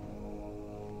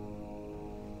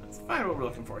 Let's find what we're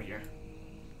looking for here.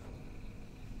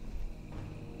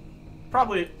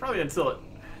 Probably until it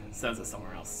sends us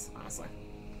somewhere else, honestly.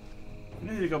 We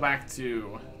need to go back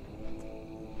to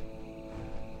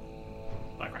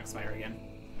Blackrock Spire again.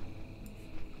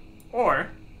 Or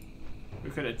we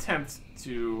could attempt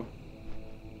to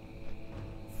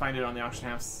find it on the auction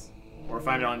house, or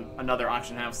find it on another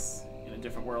auction house in a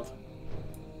different world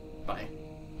by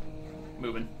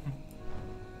moving.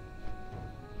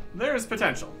 There's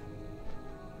potential.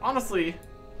 Honestly,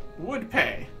 would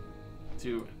pay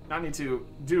to not need to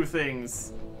do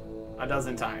things a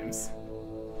dozen times.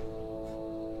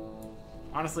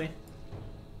 Honestly,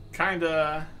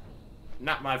 kinda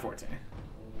not my forte.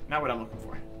 Not what I'm looking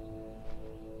for.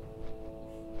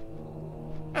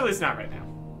 At least not right now.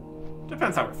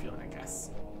 Depends how we're feeling, I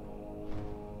guess.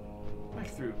 Back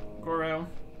through Goro.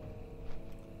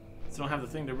 Still don't have the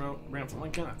thing to bring up to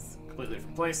Lincoln. That's a completely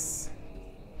different place.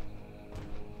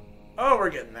 Oh, we're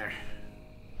getting there.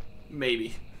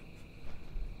 Maybe.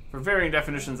 For varying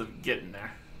definitions of getting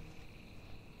there.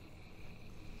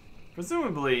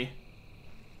 Presumably,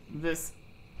 this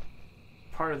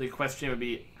part of the question would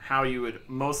be how you would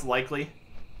most likely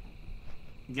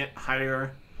get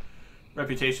higher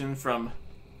reputation from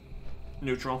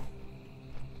neutral.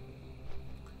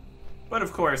 But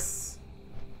of course,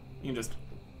 you can just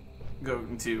go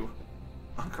into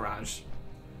Anchorage.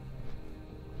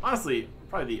 Honestly,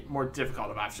 probably the more difficult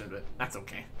of options, but that's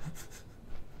okay.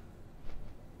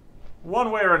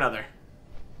 One way or another,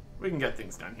 we can get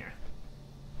things done here.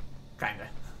 Kinda.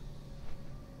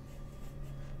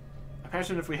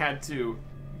 Imagine if we had to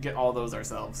get all those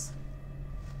ourselves.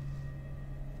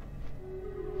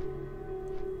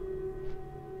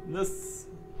 This...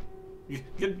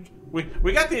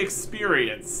 We got the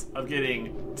experience of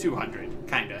getting 200,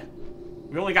 kinda.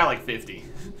 We only got like 50.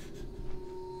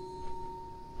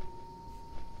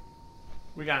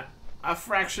 We got a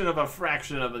fraction of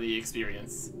the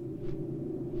experience.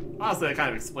 Honestly, that kind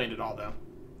of explained it all, though.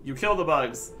 You kill the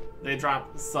bugs, they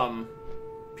drop some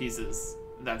pieces.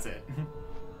 That's it.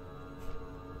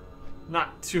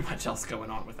 Not too much else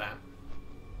going on with that.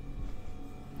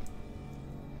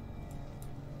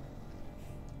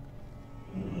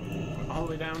 All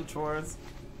the way down towards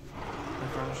the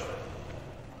crush.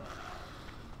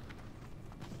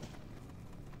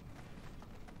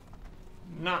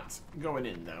 Not going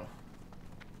in, though.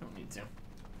 Don't need to.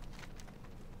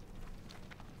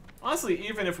 Honestly,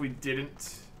 even if we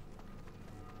didn't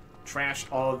trash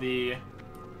all the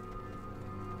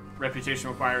reputation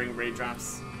requiring raid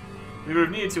drops, we would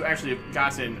have needed to actually have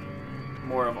gotten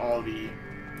more of all the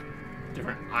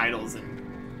different idols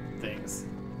and things.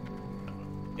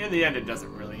 In the end, it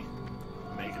doesn't really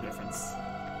make a difference.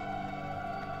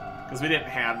 Because we didn't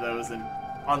have those, and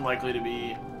unlikely to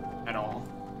be at all.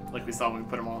 Like we saw when we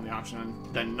put them all in the auction,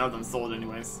 and then none of them sold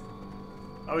anyways.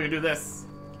 Oh, we can do this.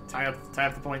 Tie up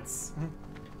the points.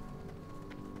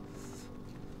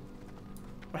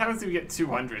 What happens if we get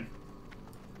 200?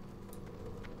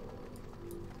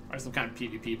 Or some kind of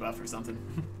PvP buff or something.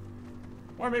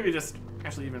 Or maybe just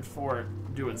actually even for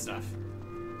doing stuff.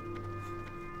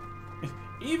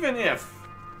 Even if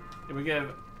we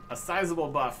give a sizable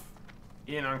buff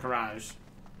in Anchorage,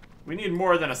 we need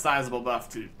more than a sizable buff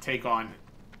to take on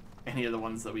any of the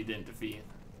ones that we didn't defeat.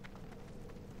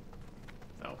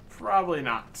 So, probably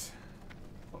not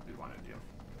what we want to do.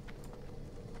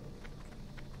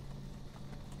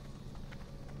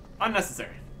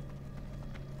 Unnecessary.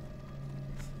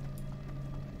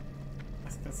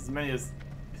 That's as many as...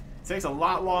 It takes a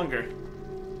lot longer.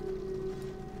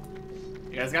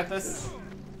 You guys got this?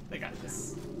 They got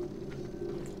this.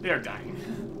 They are dying.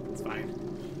 It's fine.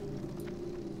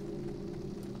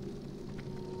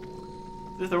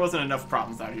 If there wasn't enough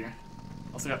problems out here.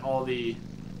 Also got all the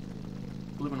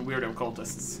bloomin' weirdo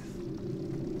cultists.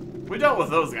 We dealt with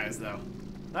those guys, though.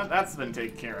 That's been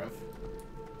taken care of.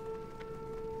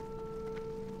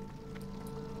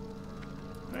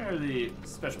 Where are the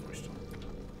special crystal?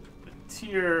 The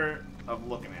tier of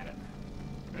looking at it.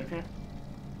 Right here?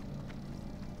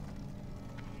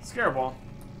 Scarab Ball.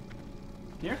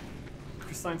 Here?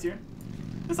 Crystalline's here.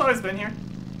 It's always been here.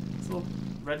 This little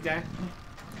red guy.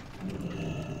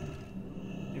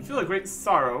 You feel a great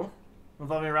sorrow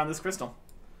revolving around this crystal.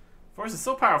 The force is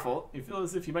so powerful, you feel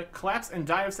as if you might collapse and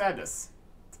die of sadness.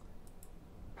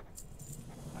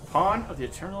 A pawn of the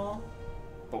eternal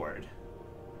board.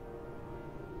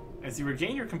 As you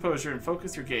regain your composure and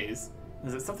focus your gaze, it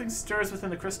is that something stirs within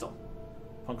the crystal.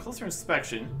 Upon closer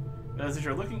inspection, it is as if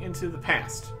you're looking into the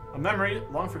past, a memory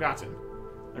long forgotten.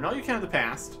 Learn all you can of the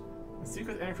past, and speak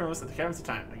with Anachronist at the Caverns of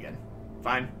Time again.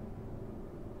 Fine.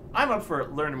 I'm up for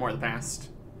learning more of the past.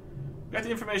 We got the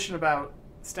information about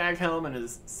Staghelm and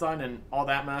his son and all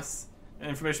that mess, and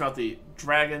information about the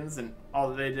dragons and all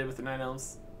that they did with the Nine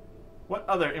Elves. What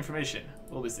other information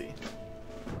will we see?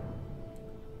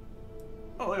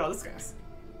 Oh, look at all this guys.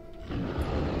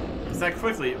 Just act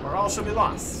quickly, or all shall be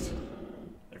lost.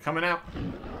 They're coming out.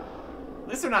 At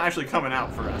least they're not actually coming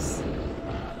out for us.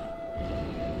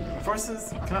 Our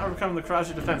forces cannot overcome the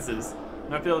Karaja defenses, and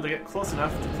not be able to get close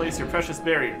enough to place your precious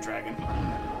barrier, dragon.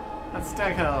 That's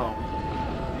Staghelm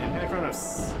and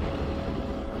Anachronist.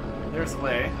 There's a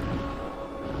way.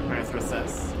 Alright, through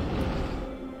says.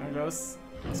 There it goes.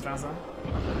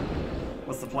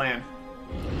 What's the plan?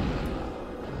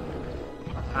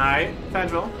 I,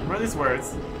 Pendril, remember these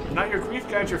words. Not your grief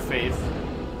guides your faith.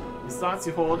 These thoughts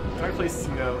you hold, dark places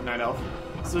you go, Night Elf.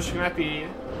 So she cannot be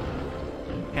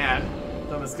had,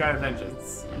 though misguided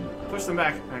vengeance. Push them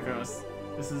back, Anachronist.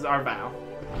 This is our vow.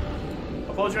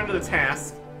 Uphold you under the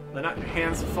task. Let not your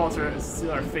hands falter and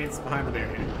seal our fates behind the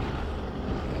barrier.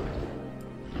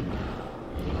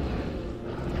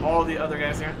 All the other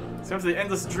guys here. Come to the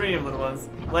endless dream, little ones.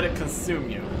 Let it consume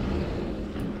you.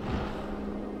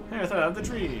 Hey, I thought of the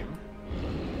dream.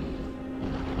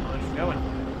 I'll let you going.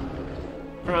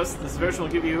 First, this version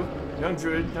will give you, young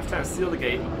druid, enough time to seal the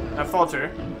gate, not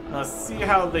falter. Now let's see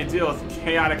how they deal with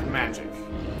chaotic magic.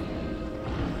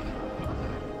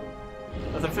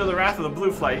 Let them feel the wrath of the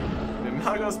blue flight. May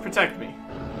Malagos protect me.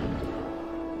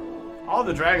 All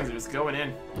the dragons are just going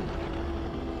in.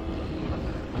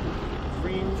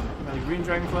 Green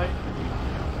dragonfly.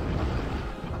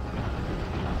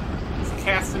 He's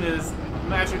casting his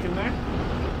magic in there.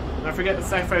 Don't forget the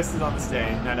sacrifices on this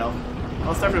day, Night Elf.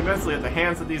 I'll suffer immensely at the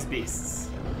hands of these beasts.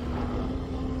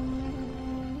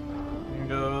 Here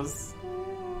goes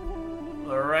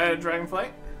the red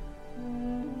dragonfly.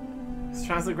 He's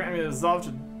trying to grant me the resolve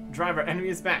to drive our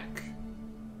enemies back.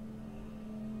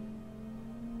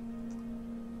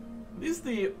 Are these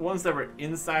the ones that were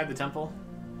inside the temple?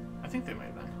 I think they might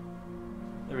have been.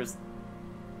 There was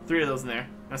 3 of those in there.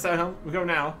 Now, Silent, we go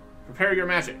now. Prepare your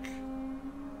magic.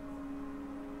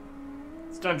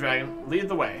 Stun Dragon, lead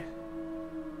the way.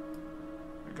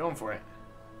 We're going for it.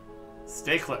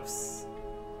 Stay close.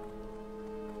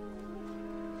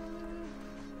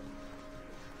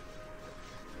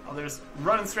 Oh, they're just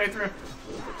running straight through.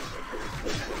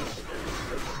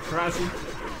 Karachi.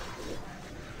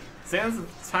 Sands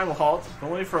time will halt, but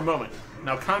only for a moment.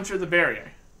 Now conjure the barrier.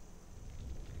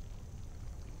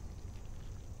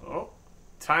 Oh,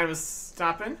 time is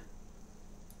stopping.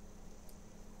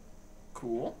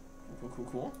 Cool.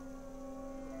 Cool.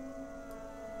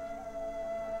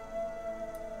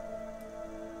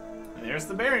 And there's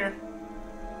the barrier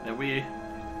that we...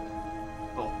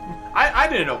 Well, I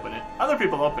didn't open it. Other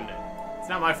people opened it. It's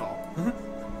not my fault.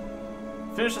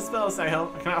 Finish the spell,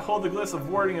 Sahel. I cannot hold the glyphs of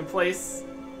warding in place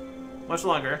much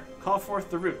longer. Call forth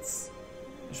the roots.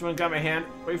 If one got my hand,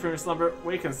 wake from your slumber,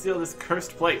 wake and seal this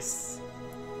cursed place.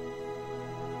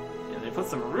 And they put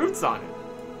some roots on it.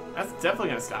 That's definitely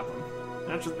gonna stop them.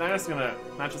 Not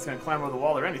just gonna climb over the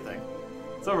wall or anything.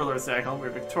 It's over, Lord Staghelm. We're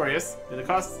victorious, and the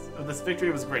cost of this victory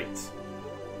was great.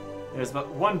 There's but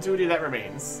one duty that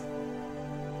remains.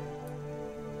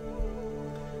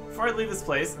 Before I leave this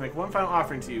place, I make one final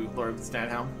offering to you, Lord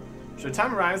Staghelm. Should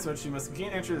time arise when you must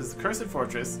gain entry to this cursed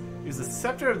fortress, use the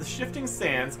scepter of the shifting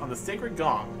sands on the sacred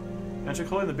gong. Magic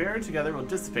holding the barrier together will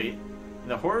dissipate, and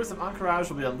the horrors of Anchorage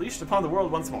will be unleashed upon the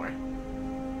world once more.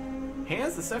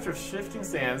 Hands the scepter of shifting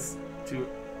sands to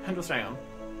Hendel Staghelm.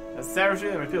 That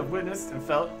savagery that my people have witnessed and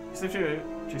felt, to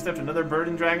accept another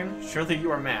burden dragon? Surely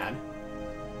you are mad.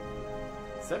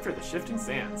 Scepter of the shifting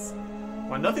sands.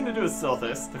 Want nothing to do with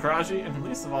Silthus, the Karaji, and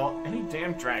least of all, any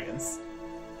damn dragons.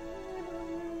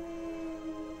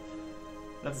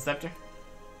 That's a scepter?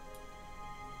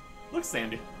 Looks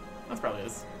sandy. That's probably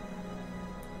is.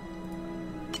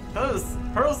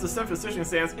 Hurls the scepter of switching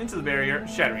sands into the barrier,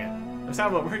 shattering it. I'm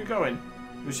talking about where are you going?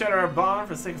 We shatter our bond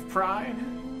for the sake of pride?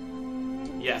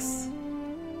 Yes.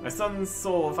 My son's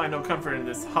soul will find no comfort in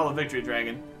this hollow victory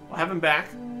dragon. I'll have him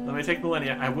back. Though it may take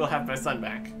millennia, I will have my son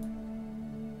back.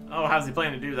 Oh, how's he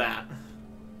planning to do that?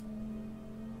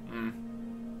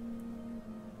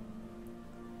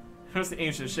 Notice the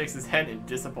ancient shakes his head in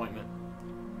disappointment.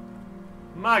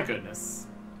 My goodness.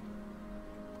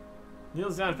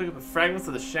 Kneels down to pick up the fragments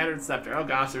of the shattered scepter. Oh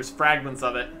gosh, there's fragments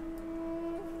of it.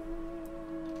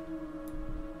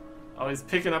 Oh, he's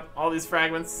picking up all these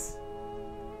fragments.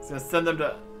 He's gonna send them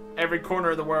to every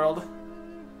corner of the world.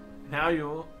 Now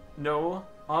you'll know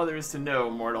all there is to know,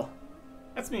 mortal.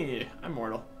 That's me. I'm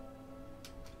mortal.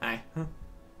 Hi.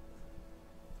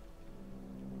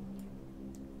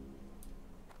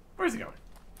 Where's he going?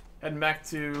 Heading back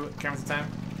to Cameron's time.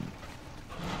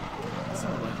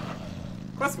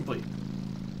 Quest complete.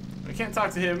 We can't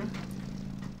talk to him.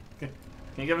 Okay.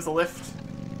 Can you give us a lift?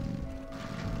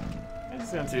 I'm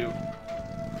just going to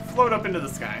float up into the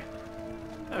sky.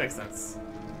 That makes sense.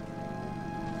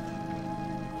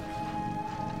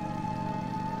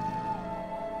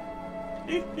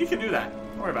 He can do that.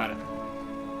 Don't worry about it.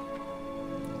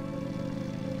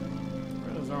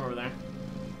 Where's those over there?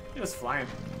 He's just flying.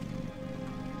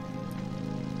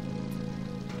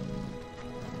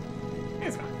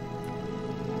 He's gone.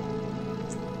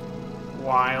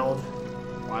 wild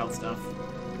stuff.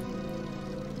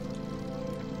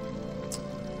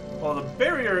 Well, the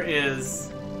barrier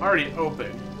is already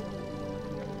open,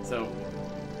 so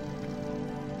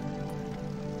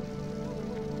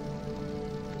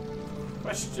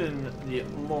question the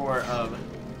lore of.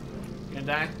 You gonna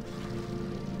die?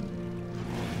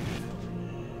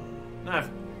 Not if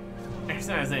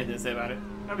Anderson has anything to say about it.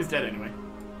 Nobody's dead anyway.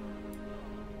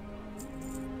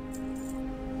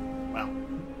 Well.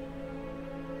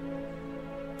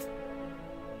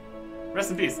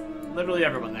 Rest in peace. Literally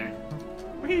everyone there.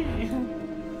 Whee!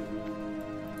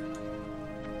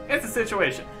 It's a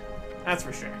situation. That's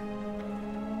for sure.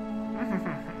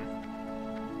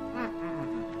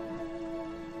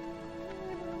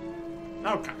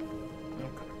 Okay.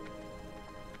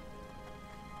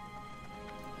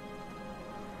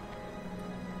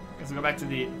 Guess we'll go back to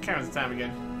the Caverns of Time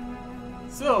again.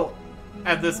 So,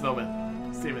 at this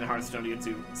moment, saving the Hearthstone to get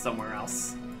to somewhere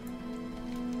else.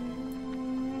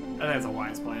 I think that's a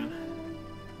wise plan.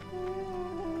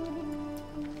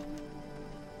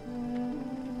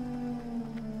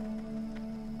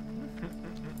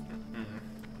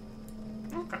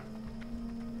 Okay.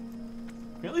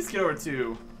 We can at least get over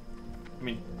to, I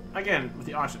mean, again, with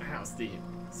the auction house, the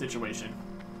situation.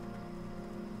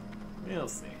 We'll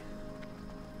see.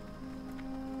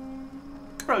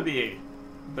 Could probably be a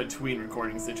between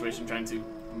recording situation, trying to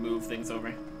move things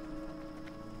over.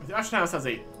 The auction house has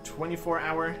a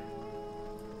 24-hour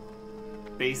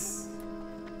base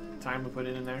time we put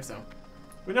in there, so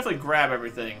we definitely grab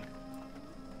everything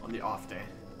on the off day.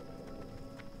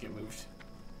 Get moved.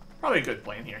 Probably a good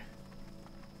plan here.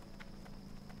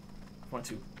 I want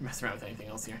to mess around with anything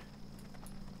else here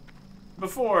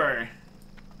before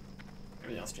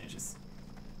everything else changes.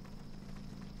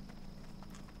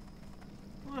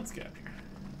 Let's get up here.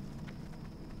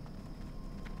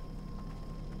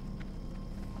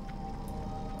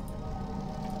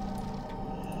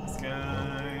 This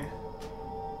guy.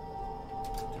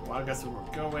 Well, I guess where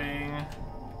we're going.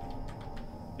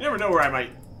 You never know where I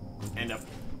might end up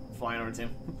flying over to.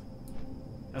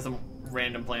 That's some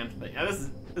random plan, but yeah, this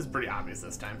is pretty obvious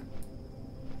this time.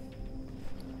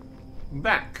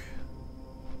 Back.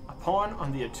 A pawn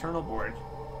on the eternal board.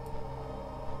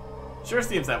 Sure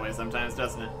seems that way sometimes,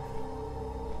 doesn't it?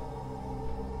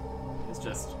 It's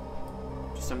just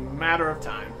a matter of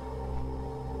time.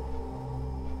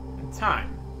 And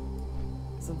time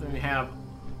is something we have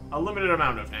a limited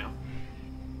amount of now.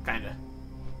 Kinda.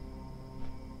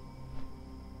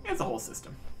 It's a whole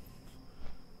system.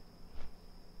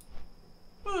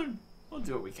 We'll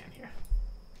do what we can here.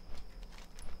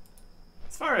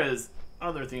 As far as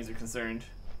other things are concerned,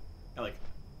 like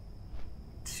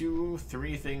 2,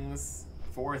 3 things,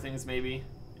 4 things maybe in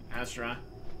Azra.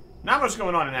 Not much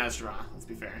going on in Azra, let's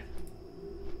be fair.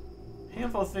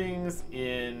 Handful of things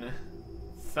in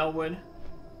Felwood,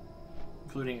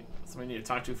 including somebody we need to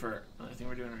talk to for another thing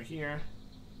we're doing right here.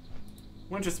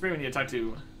 Winter Spring, we need to talk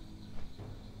to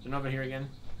Genova here again.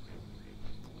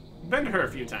 Been to her a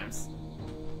few times.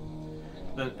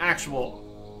 The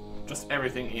actual, just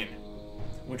everything in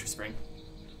Winter Spring.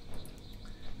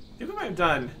 I think we might have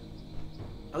done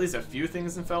at least a few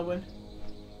things in Felwood.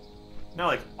 Not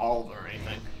like all of them or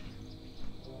anything.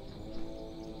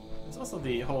 There's also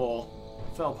the whole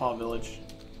Felpaw village.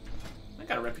 I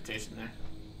got a reputation there.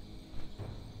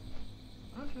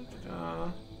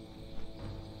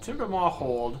 Timbermaw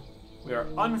Hold. We are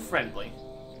unfriendly.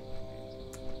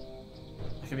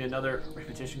 That could be another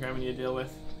reputation grab we need to deal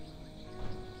with.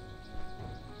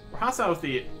 We're hostile with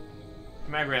the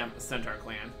Magram Centaur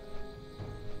clan.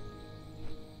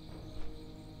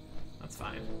 That's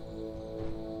fine.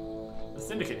 The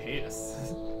Syndicate hate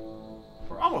us.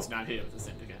 We're almost not hated with the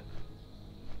Syndicate.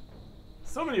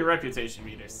 So many reputation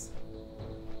meters.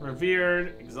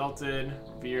 Revered, exalted,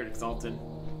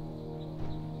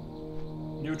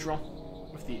 neutral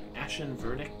with the Ashen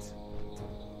Verdict.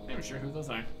 Not even sure who those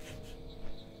are.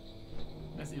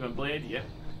 That's even Blade, yep.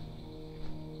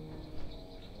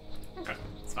 Okay,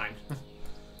 it's fine.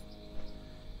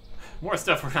 More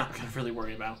stuff we're not gonna really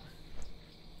worry about.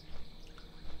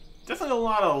 Definitely a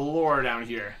lot of lore down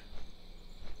here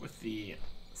with the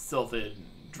Sylphid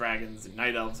dragons and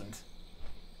night elves and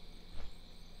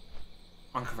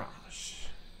Encourage.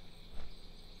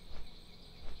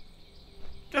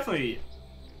 Definitely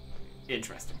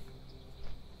interesting.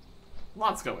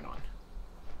 Lots going on.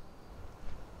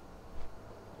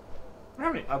 I wonder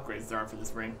how many upgrades there are for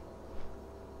this ring.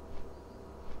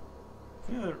 I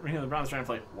think the Ring of the Bronze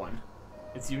Dragonflight 1.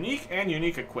 It's unique and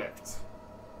unique equipped.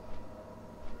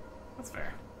 That's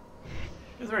fair.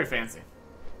 It's very fancy.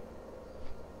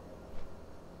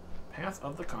 Path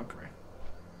of the Conqueror.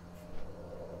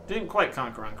 Didn't quite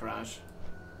conquer Anchorage.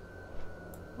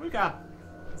 We got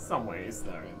some ways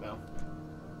there, though.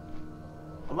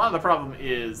 A lot of the problem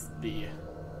is the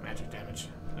magic damage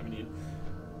that we need.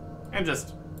 And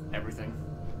just everything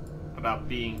about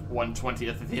being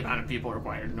 1/20th of the amount of people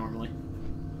required normally.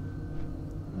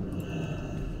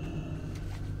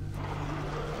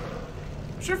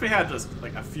 I'm sure if we had just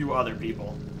like a few other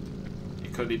people,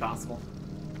 it could be possible.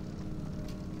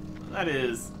 That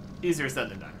is easier said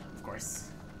than done, of course.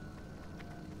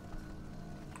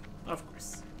 Of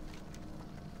course.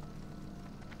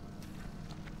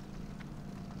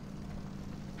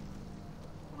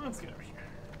 Let's get over here.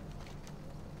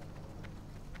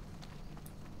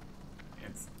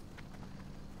 It's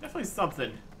definitely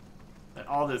something that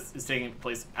all this is taking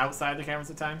place outside the Caverns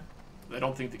of Time. I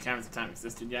don't think the Caverns of Time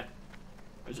existed yet.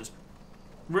 There's just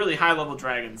really high-level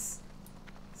dragons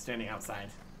standing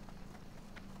outside.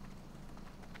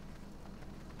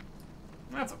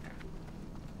 That's okay.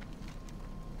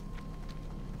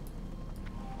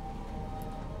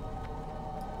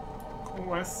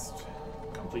 Quest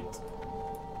complete.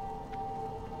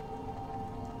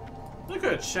 I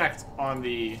could have checked on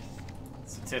the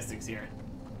statistics here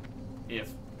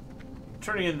if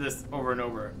turning in this over and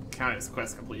over counted as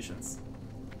quest completions.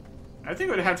 I think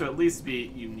it would have to at least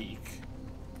be unique,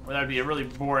 or that would be a really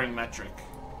boring metric.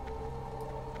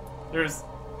 There's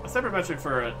a separate metric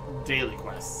for daily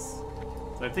quests,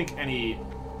 so I think any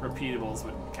repeatables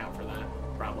would count for that,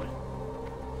 probably.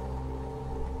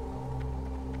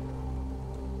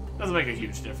 Doesn't make a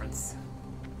huge difference.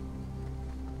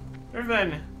 There have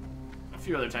been a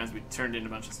few other times we turned in a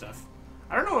bunch of stuff.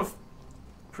 I don't know if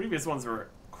previous ones were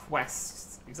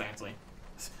quests exactly.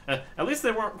 At least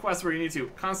they weren't quests where you need to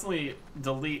constantly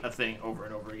delete a thing over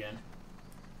and over again.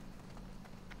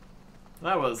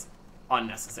 That was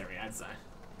unnecessary, I'd say.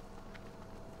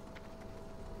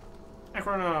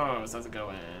 Anachronist, how's it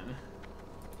going?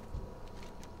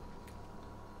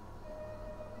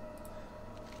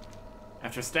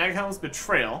 After Staghelm's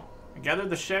betrayal, I gathered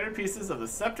the shattered pieces of the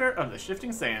Scepter of the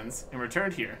Shifting Sands and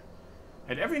returned here. I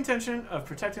had every intention of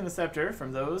protecting the scepter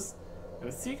from those that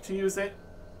would seek to use it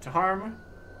to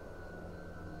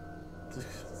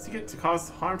cause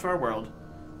harm to our world.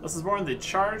 Thus was born the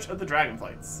Charge of the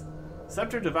Dragonflights. The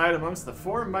scepter divided amongst the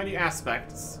four mighty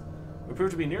aspects would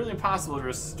prove to be nearly impossible to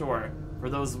restore for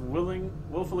those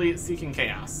willfully seeking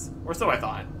chaos. Or so I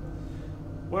thought.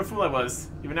 What a fool I was.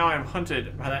 Even now I am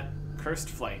hunted by that cursed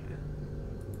flight.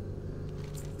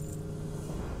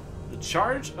 The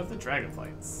Charge of the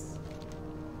Dragonflights.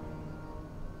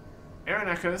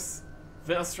 Anachronist,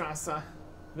 Veilstrasse,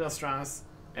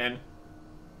 and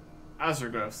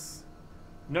Azurgos.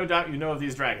 No doubt you know of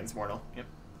these dragons, mortal. Yep.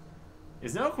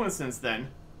 It's no coincidence,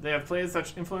 then, they have played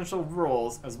such influential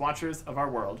roles as watchers of our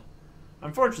world.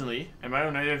 Unfortunately, and my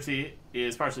own naivety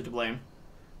is partially to blame,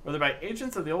 whether by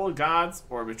agents of the old gods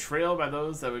or betrayal by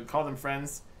those that would call them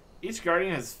friends, each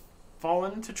guardian has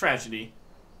fallen to tragedy,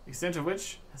 the extent of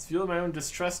which has fueled my own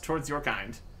distrust towards your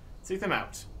kind. Seek them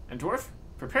out. And dwarf,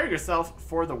 prepare yourself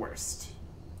for the worst.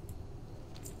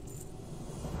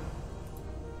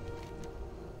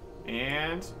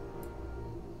 And,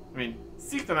 I mean,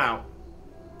 seek them out.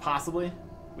 Possibly.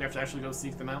 We have to actually go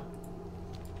seek them out.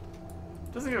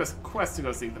 Doesn't give us a quest to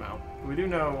go seek them out. But we do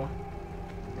know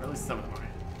where at least some of them are.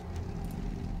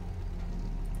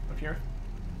 Up here?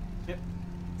 Yep.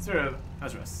 Spirit of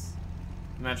Azurus.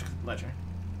 Magic Ledger.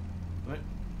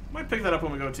 Might pick that up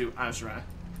when we go to Azura.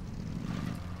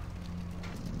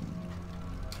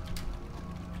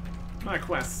 Not a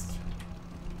quest,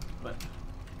 but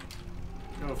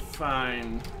go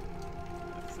find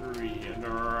 3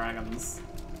 dragons.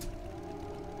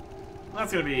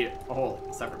 That's gonna be a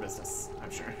whole separate business, I'm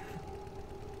sure.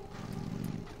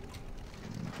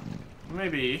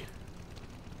 Maybe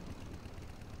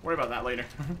worry about that later.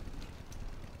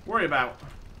 Worry about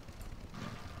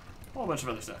a whole bunch of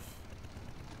other stuff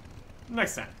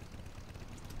next time.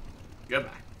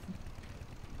 Goodbye.